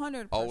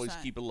 100%. Always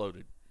keep it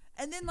loaded.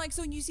 And then, like,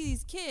 so when you see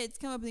these kids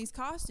come up in these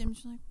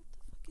costumes, you're like, what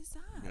the fuck is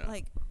that? Yeah.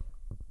 Like,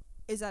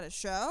 is that a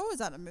show? Is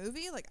that a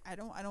movie? Like, I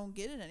don't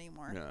get it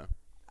anymore. Yeah.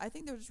 I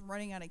think they're just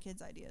running out of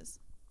kids' ideas.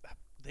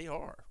 They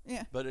are.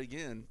 Yeah. But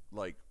again,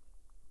 like,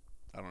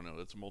 I don't know.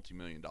 It's a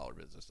multi-million-dollar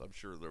business. I'm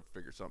sure they'll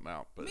figure something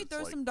out. But Let me it's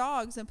throw like, some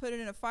dogs and put it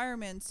in a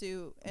fireman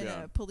suit and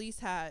a police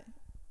hat.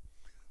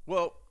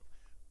 Well,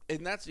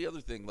 and that's the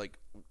other thing. Like,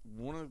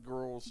 one of the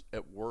girls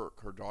at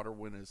work, her daughter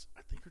went as,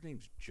 I think her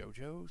name's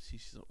JoJo.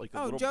 She's like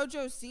a little,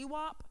 JoJo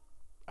Siwap?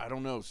 I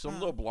don't know, some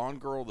little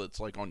blonde girl that's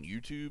like on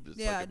YouTube. It's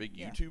like a big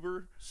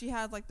YouTuber. She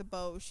had like the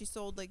bows. She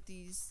sold like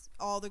these.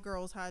 All the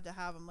girls had to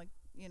have them, like,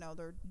 you know,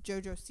 their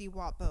JoJo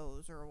Siwap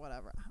bows or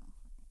whatever.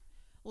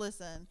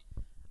 Listen,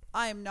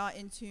 I am not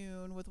in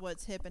tune with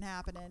what's hip and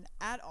happening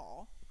at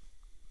all.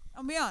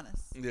 I'll be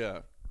honest. Yeah.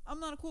 I'm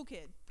not a cool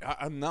kid.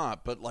 I'm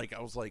not, but like,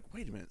 I was like,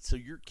 wait a minute. So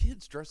your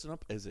kid's dressing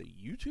up as a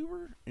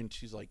YouTuber? And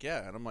she's like,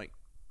 yeah. And I'm like,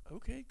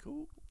 okay,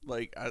 cool.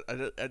 Like, I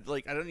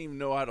don't even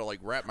know how to like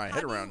wrap my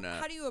head around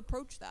that. How do you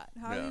approach that?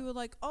 How do you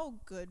like, oh,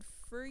 good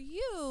for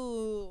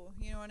you?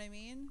 You know what I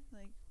mean?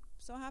 Like,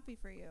 so happy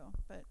for you,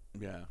 but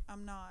yeah,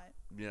 I'm not.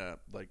 Yeah,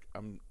 like,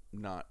 I'm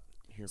not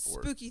here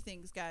for spooky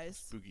things, guys.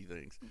 Spooky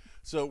things.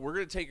 So we're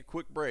gonna take a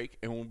quick break,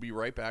 and we'll be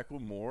right back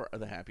with more of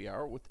the Happy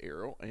Hour with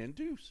Ariel and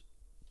Deuce.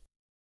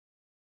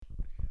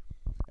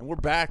 And we're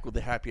back with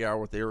the Happy Hour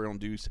with Ariel and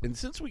Deuce. And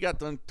since we got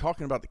done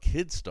talking about the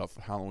kids stuff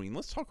for Halloween,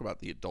 let's talk about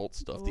the adult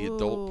stuff, the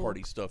adult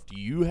party stuff. Do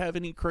you have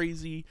any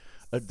crazy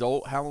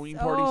adult Halloween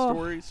party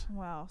stories?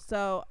 Wow.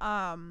 So,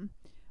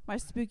 my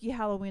spooky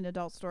Halloween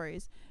adult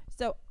stories.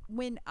 So,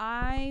 when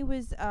I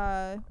was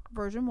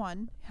version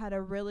 1, had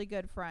a really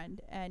good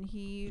friend, and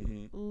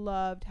he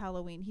loved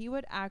Halloween. He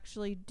would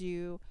actually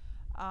do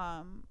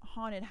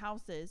haunted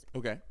houses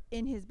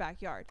in his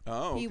backyard.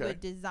 Oh, okay. He would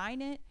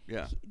design it,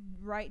 yeah,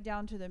 right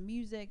down to the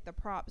music, the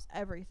props,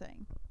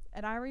 everything.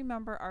 And I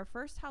remember our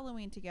first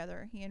Halloween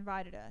together, he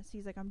invited us.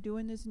 He's like, I'm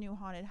doing this new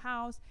haunted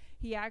house.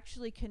 He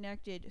actually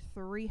connected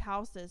 3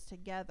 houses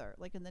together,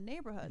 like in the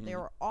neighborhood. They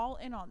were all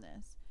in on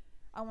this.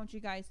 I want you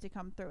guys to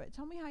come through it.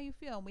 Tell me how you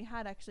feel. And we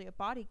had actually a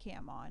body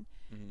cam on.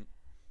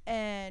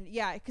 And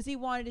yeah, because he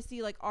wanted to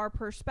see like our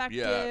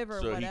perspective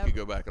or so whatever. He could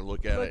go back and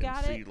look at it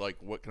and see like,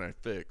 what can I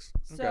fix?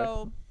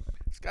 So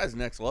this guy's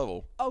next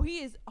level. Oh,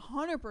 he is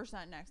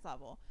 100% next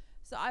level.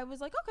 So I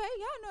was like, okay,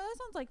 yeah, no, that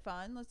sounds like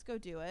fun. Let's go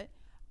do it.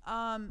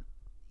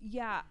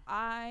 Yeah,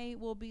 I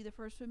will be the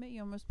first to admit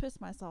you almost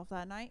pissed myself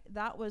that night.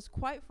 That was,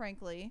 quite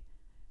frankly,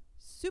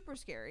 super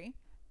scary.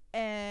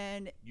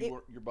 And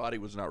your body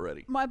was not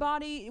ready. My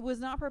body was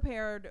not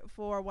prepared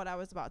for what I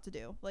was about to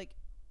do. Like,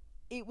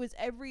 it was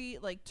every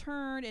like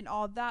turn and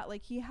all that.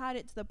 Like, he had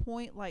it to the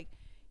point like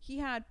he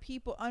had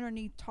people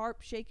underneath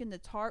tarp shaking the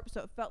tarp,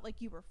 so it felt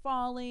like you were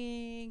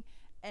falling.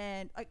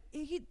 And like,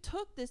 he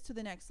took this to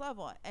the next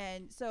level.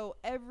 And so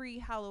every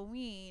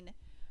Halloween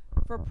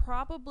for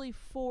probably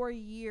 4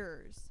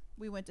 years,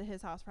 we went to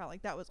his house for Halloween.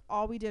 Like, that was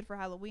all we did for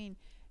Halloween.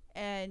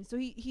 And so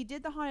he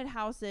did the haunted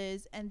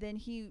houses, and then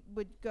he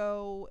would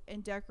go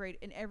and decorate,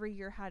 and every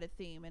year had a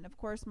theme. And of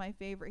course, my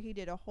favorite, he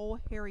did a whole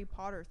Harry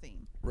Potter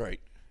theme.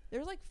 Right.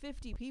 There's like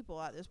 50 people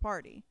at this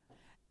party,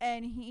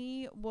 and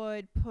he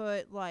would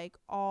put like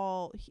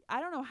I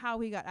don't know how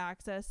he got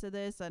access to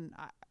this, and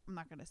I'm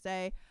not going to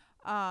say,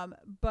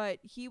 but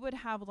he would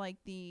have like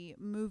the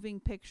moving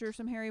pictures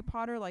from Harry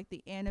Potter, like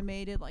the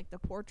animated, like the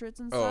portraits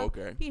and stuff. Oh,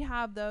 okay. He'd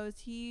have those.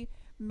 He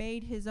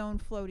made his own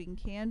floating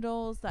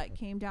candles that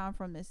came down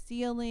from the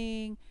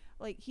ceiling.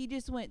 Like, he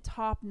just went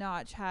top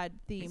notch, had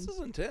themes. This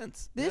is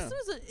intense.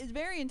 It's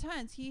very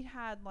intense. He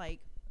had like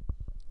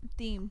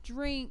themed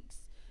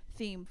drinks,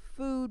 themed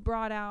food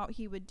brought out.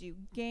 He would do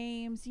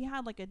games. He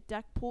had like a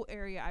deck pool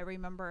area, I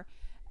remember.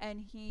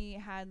 And he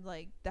had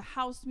like the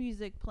house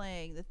music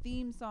playing, the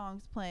theme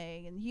songs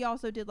playing. And he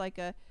also did like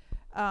a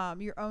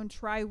your own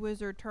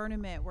Triwizard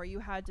tournament where you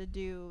had to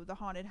do the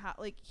haunted house.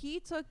 Like, he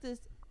took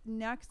this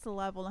next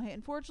level.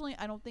 Unfortunately,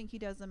 I don't think he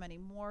does them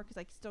anymore because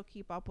I still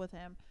keep up with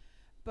him.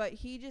 But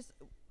his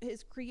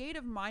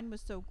creative mind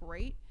was so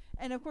great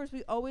And of course,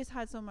 we always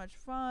had so much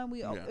fun.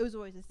 Yeah. It was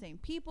always the same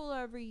people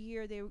every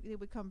year. They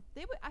would come.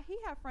 He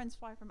had friends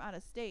fly from out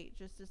of state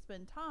just to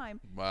spend time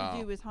Wow.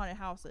 to do his haunted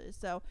houses.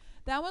 So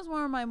that was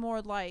one of my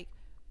more like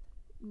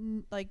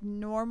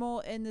normal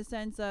in the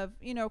sense of,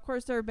 of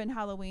course there have been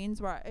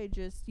Halloweens where I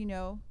just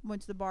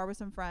went to the bar with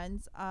some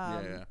friends.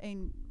 Yeah.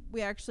 And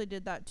we actually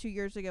did that 2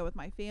 years ago with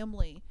my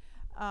family.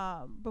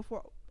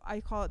 Before I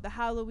call it the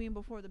Halloween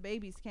before the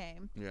babies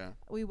came. Yeah.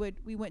 We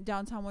went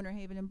downtown Winter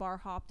Haven and bar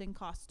hopped in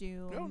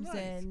costumes. Oh, nice.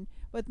 And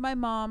with my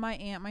mom, my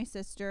aunt, my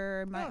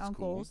sister, my That's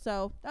uncle. cool.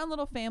 So that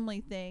little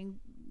family thing,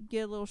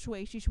 get a little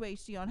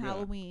shwashy on Yeah.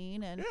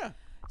 Halloween. And Yeah.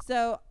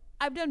 so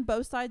I've done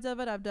both sides of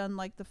it. I've done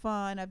like the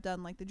fun. I've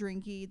done like the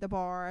drinky, the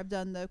bar. I've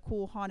done the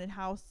cool haunted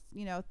house,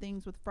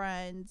 things with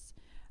friends.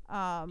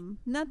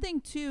 Nothing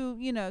too,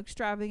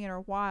 extravagant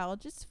or wild.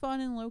 Just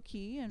fun and low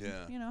key, and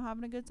Yeah.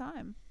 having a good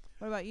time.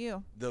 What about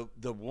you?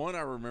 The one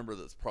I remember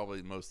that's probably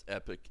the most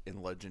epic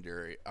and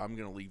legendary. I'm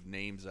gonna leave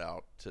names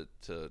out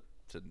to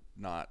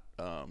not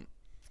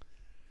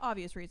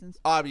Obvious reasons.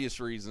 obvious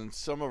reasons.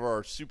 Some of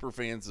our super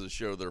fans of the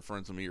show that are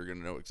friends with me are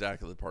gonna know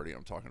exactly the party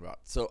I'm talking about.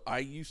 So I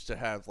used to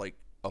have like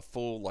a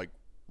full like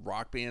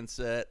rock band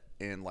set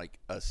and like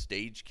a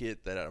stage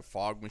kit that had a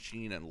fog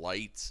machine and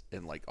lights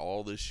and like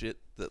all this shit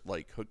that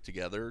like hooked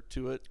together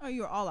to it. Oh,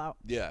 you were all out.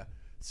 Yeah.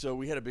 So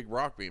we had a big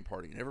rock band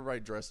party and everybody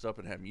dressed up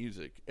and had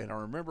music. And I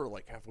remember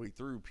like halfway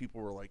through,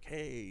 people were like,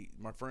 "Hey,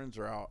 my friends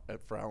are out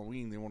for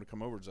Halloween. They want to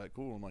come over. Is that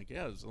cool?" I'm like,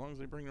 "Yeah, as long as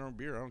they bring their own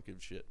beer, I don't give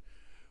a shit."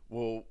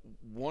 Well,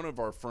 one of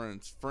our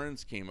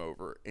friends came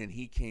over and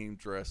he came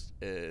dressed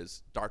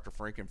as Dr.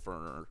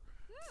 Frankenfurter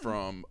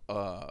from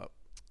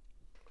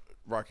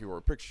Rocky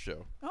Horror Picture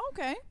Show. Oh,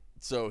 okay.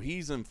 So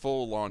he's in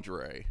full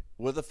lingerie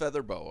with a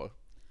feather boa,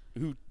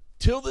 who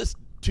to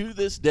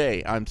this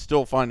day I'm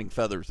still finding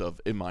feathers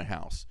of in my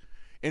house,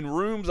 in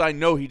rooms I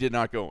know he did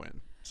not go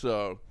in.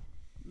 So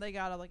They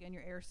got it like in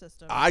your air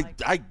system.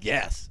 I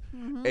guess.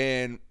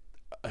 And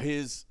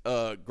his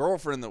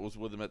girlfriend that was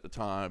with him at the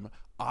time,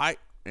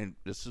 and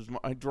this is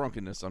my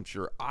drunkenness, I'm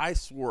sure, I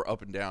swore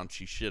up and down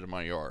she shit in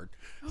my yard.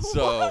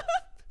 So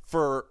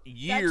for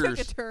years, that took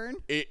a turn.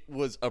 it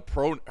was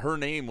her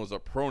name was a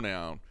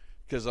pronoun,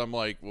 because I'm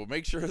like, well,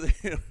 make sure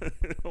they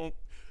don't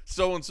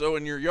so-and-so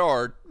in your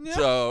yard. Yeah.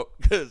 So,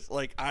 because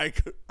like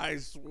I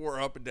swore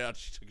up and down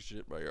she took a shit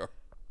in my yard.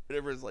 And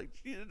everyone's like,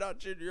 she did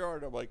not shit in your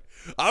yard. I'm like,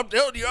 I'm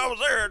telling you, I was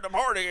there at the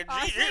party and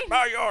she shit in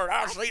my yard.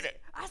 I seen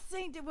it. I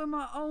seen it with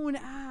my own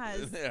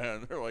eyes. Yeah,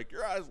 and they're like,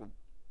 your eyes were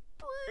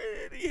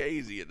pretty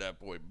hazy at that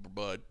point,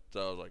 bud.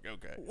 So I was like,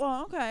 okay.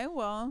 Well, okay.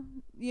 Well,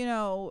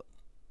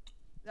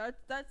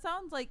 that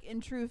sounds like in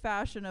true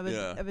fashion of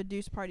a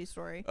deuce party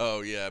story.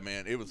 Oh, yeah,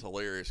 man. It was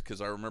hilarious because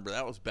I remember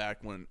that was back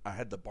when I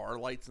had the bar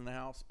lights in the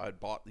house. I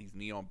bought these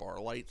neon bar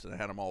lights and I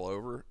had them all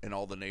over. And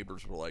all the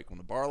neighbors were like, when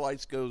the bar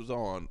lights goes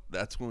on,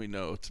 that's when we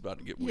know it's about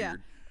to get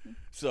weird.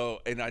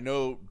 So, and I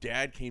know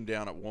Dad came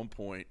down at one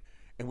point,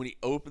 and when he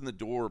opened the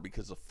door,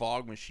 because the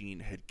fog machine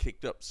had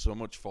kicked up so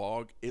much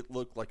fog, it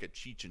looked like a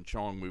Cheech and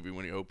Chong movie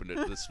when he opened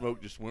it. The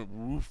smoke just went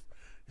woof.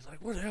 He's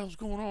like, what the hell's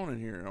going on in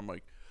here? And I'm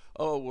like,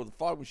 oh, well, the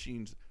fog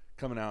machine's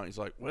coming out. He's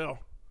like, well,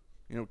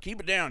 keep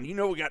it down.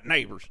 We got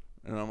neighbors.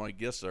 And I'm like,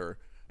 yes, sir.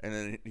 And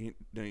then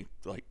he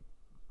like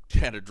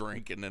had a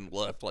drink and then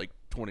left like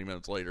 20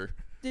 minutes later.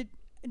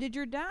 Did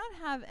your dad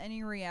have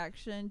any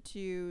reaction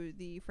to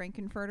the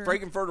Frankenfurter?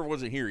 Frankenfurter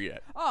wasn't here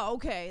yet. Oh,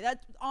 okay.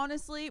 That's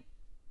honestly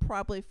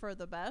probably for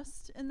the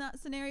best in that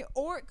scenario,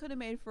 or it could have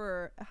made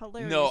for a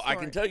hilarious No, story. I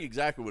can tell you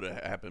exactly what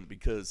happened,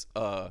 because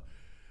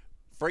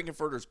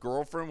Frankenfurter's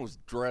girlfriend was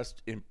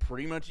dressed in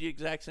pretty much the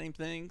exact same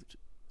thing,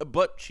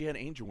 but she had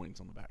angel wings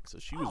on the back, so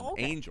she was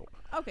okay. an angel.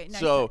 Okay, nice.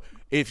 So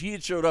if he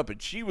had showed up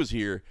and she was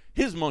here,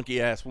 his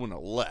monkey ass wouldn't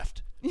have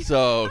left.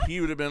 So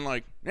he would have been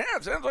like, "Yeah,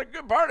 it sounds like a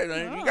good party.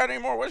 Then you got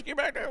any more whiskey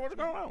back there? What's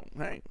going on?"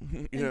 Hey,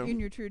 in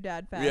your true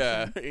dad fashion.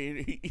 Yeah,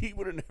 he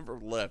would have never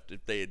left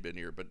if they had been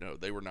here, but no,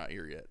 they were not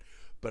here yet.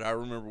 But I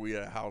remember we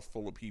had a house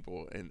full of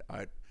people, and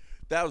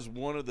that was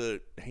one of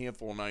the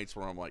handful of nights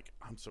where I'm like,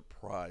 I'm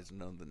surprised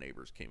none of the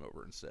neighbors came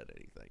over and said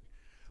anything.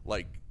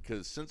 Like,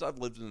 because since I've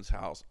lived in this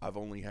house, I've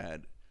only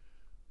had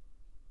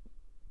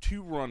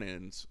 2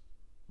 run-ins,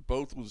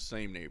 both with the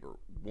same neighbor.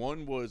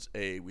 One was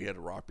we had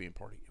a rock band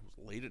party. It was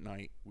late at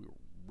night. We were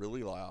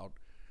really loud,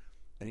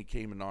 and he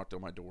came and knocked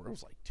on my door. It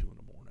was like 2 in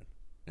the morning,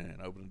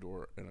 and I opened the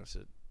door, and I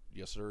said,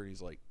 "Yes, sir." And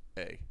he's like,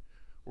 "Hey,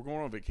 we're going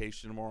on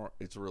vacation tomorrow.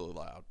 It's really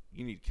loud.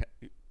 You need to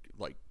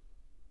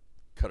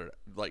cut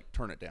it,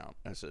 turn it down."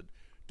 I said,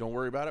 "Don't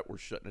worry about it. We're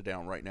shutting it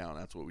down right now." And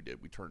that's what we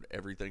did. We turned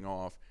everything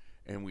off,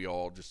 and we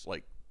all just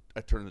I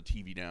turned the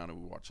TV down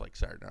and we watched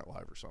Saturday Night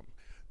Live or something.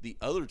 The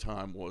other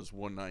time was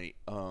one night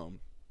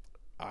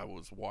I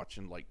was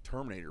watching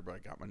Terminator, but I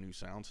got my new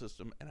sound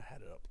system and I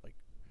had it up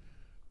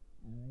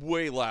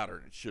way louder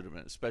than it should have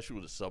been, especially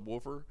with a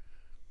subwoofer.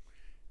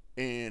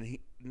 And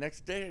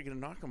next day I get a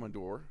knock on my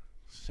door.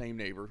 Same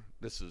neighbor.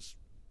 This is,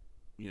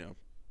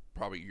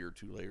 probably a year or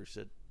 2 later.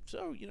 Said,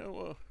 "So,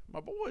 my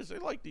boys, they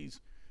like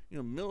these,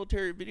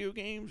 military video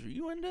games. Are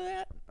you into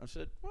that?" I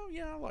said, "Well,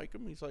 yeah, I like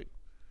them." He's like,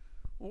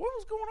 well, what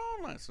was going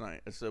on last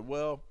night? I said,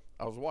 well,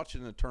 I was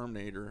watching The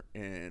Terminator,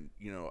 and,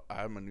 I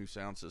have my new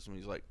sound system.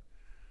 He's like,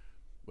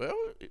 well,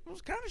 it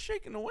was kind of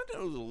shaking the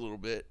windows a little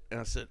bit. And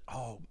I said,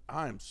 oh,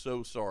 I am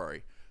so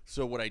sorry.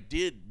 So what I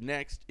did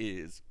next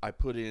is I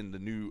put in the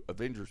new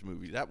Avengers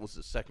movie. That was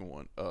the second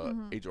one,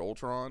 Age of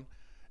Ultron.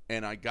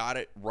 And I got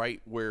it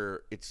right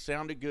where it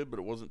sounded good, but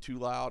it wasn't too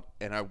loud.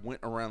 And I went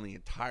around the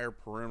entire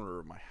perimeter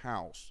of my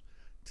house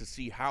to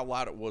see how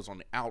loud it was on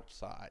the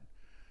outside.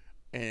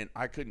 And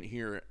I couldn't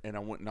hear it. And I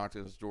went and knocked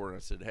on his door, and I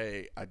said,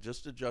 hey, I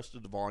just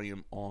adjusted the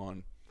volume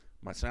on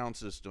my sound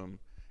system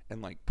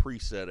and like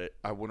preset it.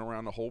 I went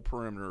around the whole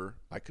perimeter.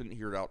 I couldn't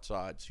hear it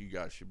outside, so you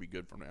guys should be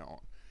good from now on.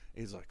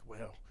 He's like,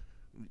 well,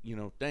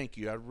 thank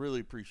you. I really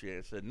appreciate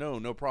it. I said,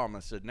 no problem. I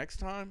said, next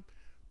time,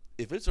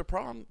 if it's a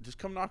problem, just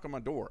come knock on my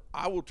door.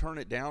 I will turn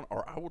it down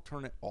or I will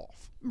turn it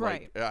off.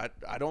 Right. Like,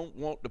 I don't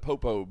want the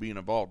popo being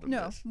involved in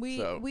this.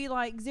 No, we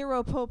like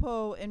zero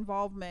popo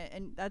involvement,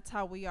 and that's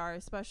how we are.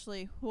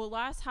 Especially,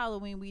 last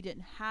Halloween we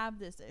didn't have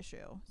this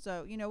issue.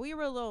 So, we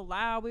were a little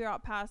loud. We were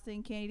out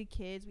passing candy to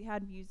kids. We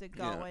had music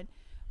going. Yeah.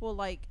 Well,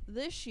 like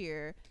this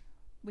year,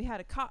 we had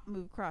a cop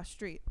move across the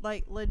street.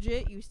 Like,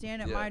 legit, you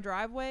stand at my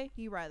driveway,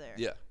 he right there.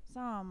 Yeah.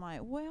 So I'm like,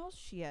 well,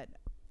 shit.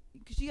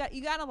 Because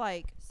you gotta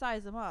like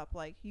size them up.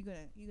 Like, you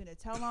gonna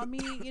tell on me,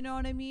 you know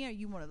what I mean? Are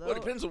you one of those? Well,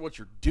 it depends on what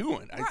you're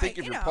doing. I think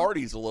if your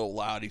party's a little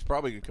loud, he's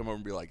probably gonna come over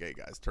and be like, hey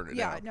guys, turn it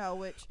down. Yeah,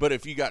 no, but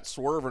if you got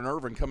Swerve and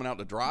Irvin coming out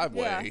the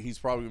driveway, he's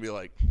probably gonna be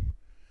like,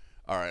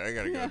 all right, I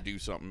gotta go do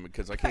something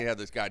because I can't have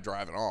this guy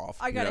driving off.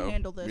 I gotta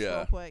handle this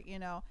real quick,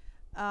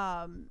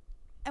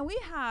 And we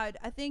had,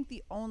 I think,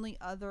 the only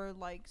other,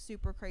 like,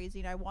 super crazy,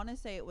 and I want to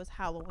say it was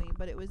Halloween,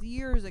 but it was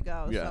years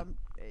ago, so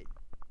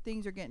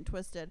things are getting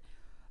twisted.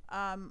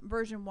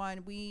 Version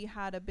 1, we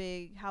had a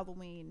big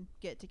Halloween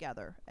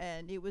get-together,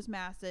 and it was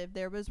massive.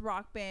 There was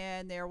Rock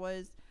Band, there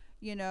was,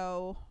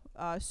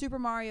 Super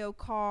Mario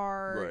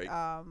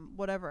Kart,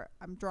 whatever.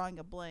 I'm drawing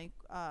a blank.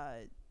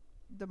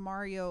 The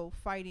Mario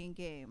fighting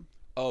game.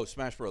 Oh,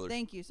 Smash Brothers.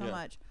 Thank you so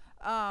much.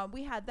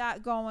 We had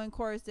that going. Of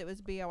course, it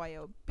was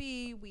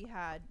BYOB. We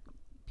had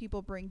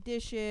people bring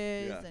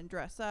dishes and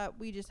dress up.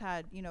 We just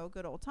had, a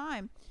good old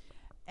time.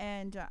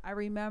 And I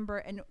remember,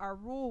 and our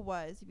rule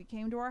was, if you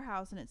came to our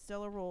house, and it's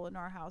still a rule in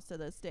our house to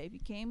this day, if you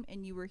came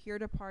and you were here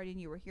to party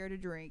and you were here to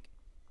drink,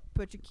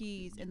 put your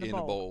keys in the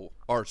bowl.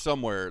 Or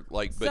somewhere,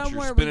 but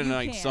you're spending the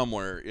night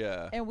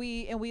somewhere, And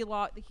we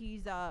lock the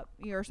keys up,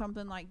 or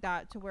something like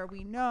that, to where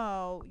we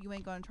know you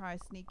ain't going to try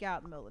to sneak out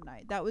in the middle of the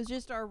night. That was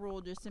just our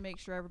rule, just to make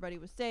sure everybody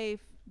was safe,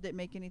 didn't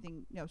make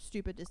anything,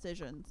 stupid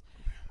decisions.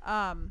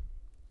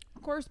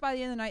 Of course, by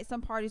the end of the night,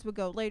 some parties would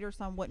go later,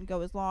 some wouldn't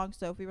go as long.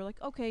 So if we were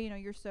like, okay,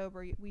 you're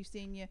sober, we've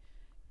seen you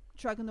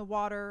chugging the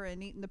water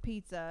and eating the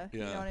pizza, you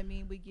know what I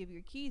mean? We give you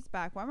your keys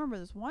back. Well, I remember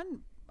this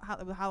one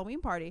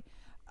Halloween party.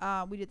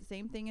 We did the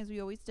same thing as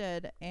we always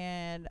did.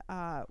 And,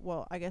 I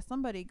guess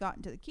somebody got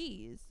into the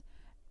keys.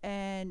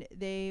 And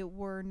they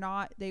were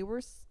not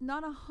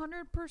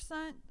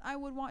 100%, I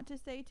would want to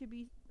say, to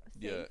be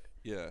safe.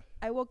 Yeah.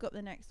 I woke up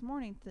the next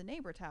morning to the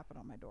neighbor tapping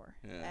on my door.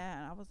 Yeah.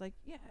 And I was like,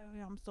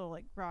 I'm still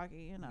like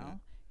groggy, Yeah.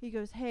 He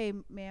goes, hey,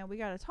 man, we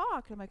got to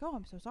talk. And I'm like, oh,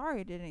 I'm so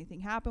sorry. Did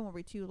anything happen? Were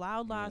we too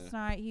loud last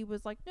night? He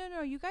was like,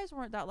 no, you guys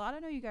weren't that loud. I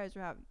know you guys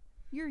are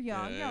you're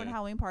young. You're having a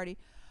Halloween party.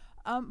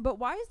 But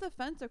why is the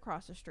fence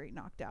across the street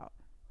knocked out?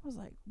 I was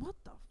like, what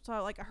the? So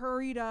I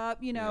hurried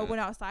up, went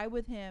outside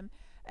with him.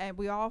 And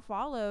we all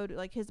followed,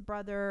 like his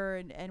brother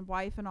and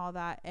wife and all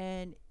that.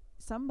 And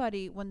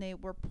somebody, when they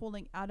were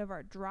pulling out of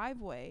our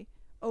driveway,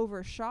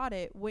 overshot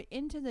it, went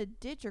into the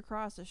ditch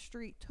across the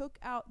street, took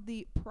out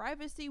the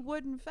privacy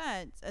wooden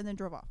fence, and then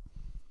drove off.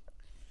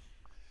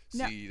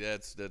 See,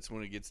 that's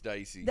when it gets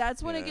dicey.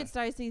 That's when it gets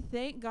dicey.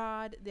 Thank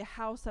God the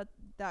house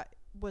that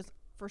was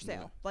for sale.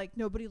 Yeah. Like,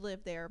 nobody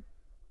lived there.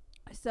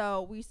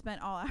 So we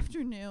spent all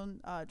afternoon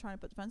trying to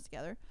put the fence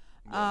together.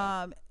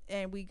 Yeah.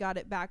 And we got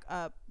it back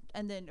up.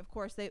 And then, of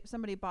course,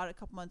 somebody bought it a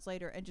couple months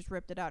later and just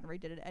ripped it out and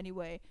redid it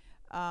anyway.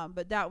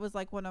 But that was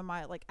like one of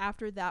my,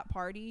 after that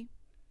party,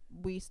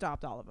 we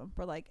stopped all of them.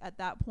 We're like, at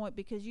that point,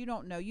 because you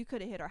don't know, you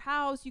could have hit our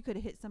house, you could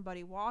have hit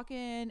somebody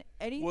walking,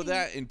 anything. Well,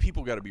 and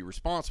people got to be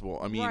responsible.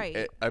 I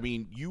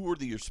mean, you were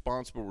the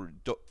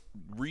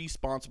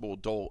responsible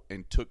adult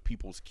and took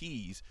people's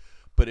keys.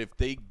 But if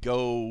they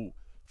go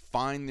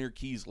find their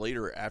keys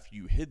later after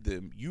you hid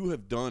them, you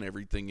have done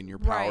everything in your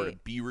power to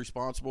be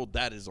responsible.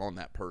 That is on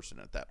that person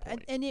at that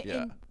point. And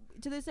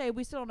to this day,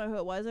 we still don't know who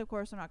it was. Of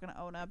course, I'm not going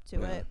to own up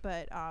to it.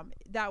 But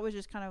that was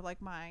just kind of like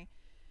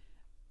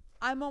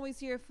I'm always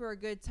here for a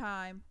good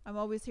time. I'm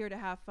always here to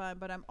have fun,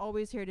 but I'm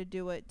always here to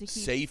do it to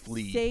keep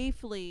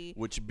safely.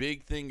 Which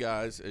big thing,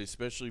 guys,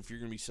 especially if you're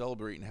going to be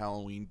celebrating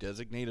Halloween,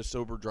 designate a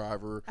sober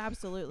driver.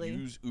 Absolutely.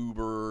 Use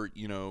Uber,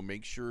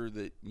 make sure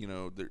that,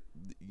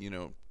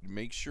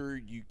 make sure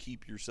you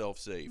keep yourself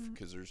safe,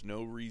 because there's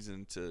no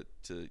reason to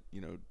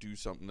do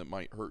something that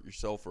might hurt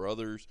yourself or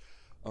others.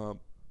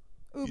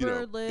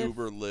 Uber,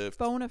 Lyft,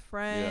 phone a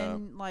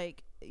friend,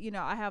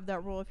 yeah. I have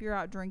that rule. If you're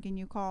out drinking,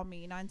 you call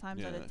me 9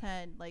 times out of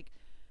 10.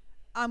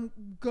 I'm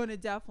gonna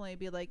definitely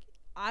be like,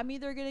 I'm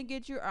either gonna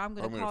get you or I'm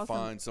I'm gonna call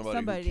find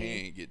somebody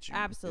who can get you.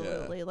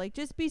 Absolutely. Yeah. Like,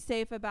 just be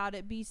safe about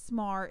it. Be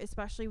smart,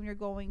 especially when you're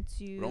going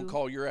to. Don't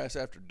call your ass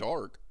after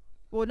dark.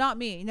 Well, not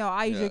me. No,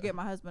 I usually Yeah. get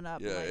my husband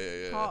up. Yeah, Like,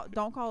 yeah.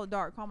 Don't call it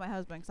dark. Call my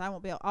husband, because I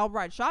won't be able. I'll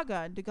ride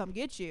shotgun to come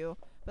get you,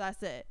 but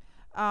that's it.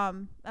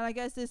 And I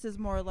guess this is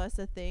more or less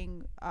a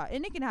thing,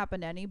 and it can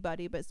happen to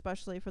anybody, but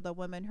especially for the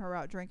women who are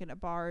out drinking at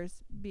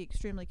bars. Be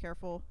extremely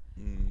careful.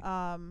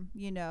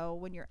 You know,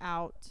 when you're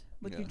out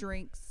with your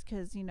drinks,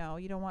 because you know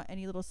you don't want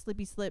any little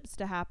slippy slips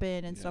to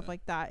happen and stuff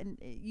like that. And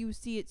you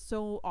see it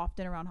so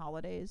often around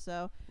holidays.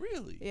 So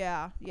Really?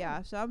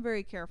 yeah. So I'm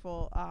very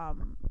careful.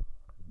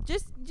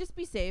 Just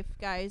be safe,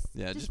 guys.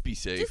 Yeah, just be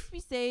safe. Just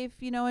be safe,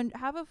 you know, and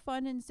have a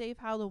fun and safe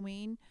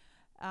Halloween,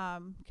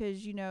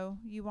 because you know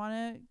you want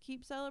to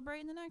keep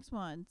celebrating the next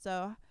one.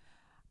 So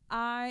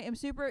I am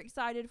super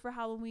excited for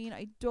Halloween.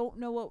 I don't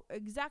know what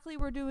exactly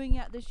we're doing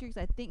yet this year,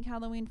 because I think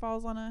Halloween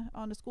falls on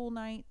a school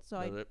night.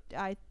 So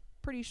I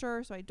pretty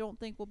sure. So I don't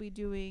think we'll be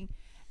doing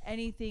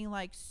anything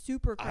like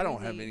super crazy. I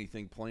don't have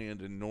anything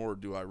planned, and nor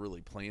do I really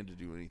plan to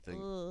do anything.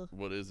 Ugh.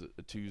 What is it?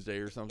 A Tuesday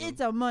or something?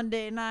 It's a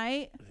Monday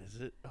night. Is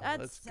it? Oh, That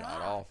that's god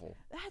sucks. awful.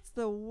 That's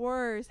the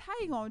worst. How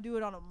you gonna do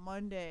it on a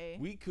Monday?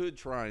 We could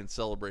try and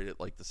celebrate it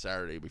like the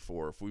Saturday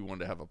before if we wanted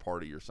to have a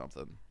party or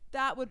something.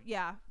 That would,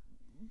 yeah.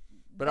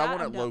 But I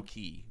want it low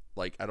key.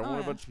 Like, I don't want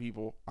a yeah. bunch of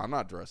people. I'm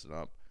not dressing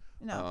up.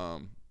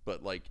 No.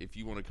 But like, if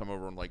you want to come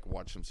over and like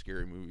watch some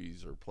scary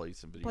movies or play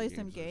some video Play games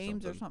some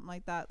games or something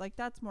like that. Like,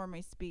 that's more my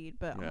speed.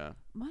 But Yeah.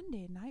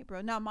 Monday night, bro.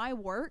 Now, my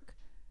work,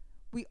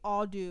 we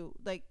all do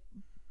like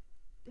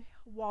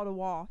wall to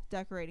wall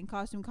decorating,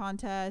 costume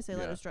contests. They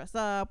let Yeah. us dress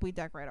up. We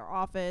decorate our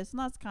office, and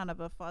that's kind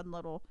of a fun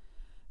little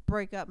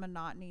break up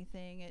monotony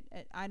thing.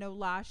 I know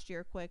last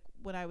year,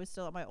 when I was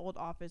still at my old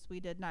office, we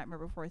did Nightmare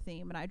Before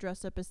theme, and I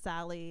dressed up as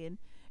Sally, and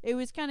it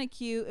was kind of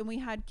cute. And we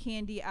had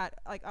candy at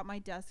my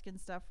desk and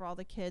stuff for all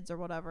the kids or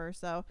whatever.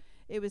 So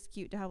it was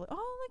cute to have, like, oh,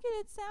 look at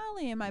it,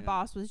 Sally. And my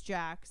boss was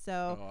Jack.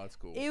 So Oh, that's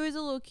cool. it was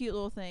a little cute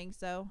little thing.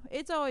 So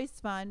it's always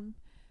fun.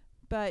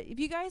 But if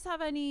you guys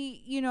have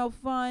any, you know,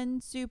 fun,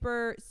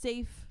 super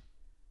safe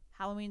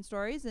Halloween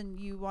stories and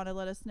you want to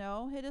let us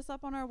know, hit us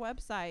up on our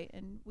website,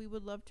 and we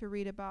would love to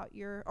read about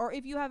or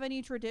if you have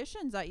any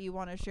traditions that you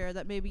want to share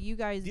that maybe you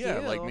guys do.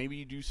 Like maybe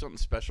you do something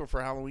special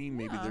for Halloween.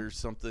 Maybe Yeah. there's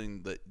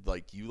something that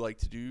like you like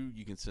to do.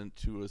 You can send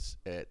it to us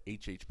at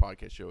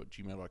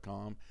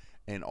hhpodcastshow@gmail.com.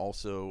 And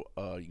also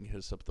you can hit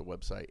us up at the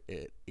website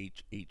at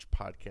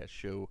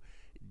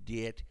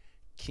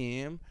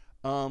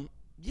hhpodcastshow.com.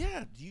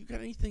 Yeah, do you got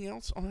anything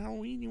else on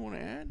Halloween you want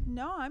to add?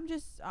 No, I'm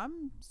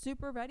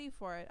super ready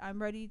for it.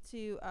 I'm ready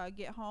to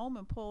get home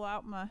and pull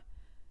out my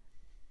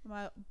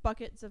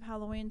buckets of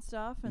Halloween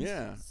stuff and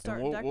start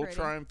and decorating. we'll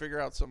try and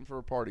figure out something for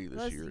a party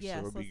this year, so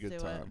it'll be a good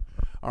let's do it. time.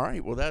 All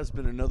right, well, that has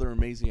been another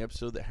amazing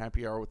episode of the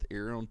Happy Hour with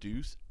Ariel and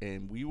Deuce,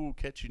 and we will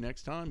catch you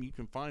next time. You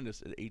can find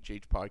us at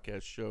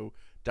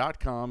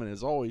hhpodcastshow.com, and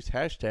as always,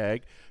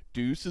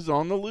 #Deuce is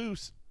on the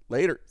loose.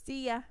 Later.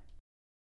 See ya.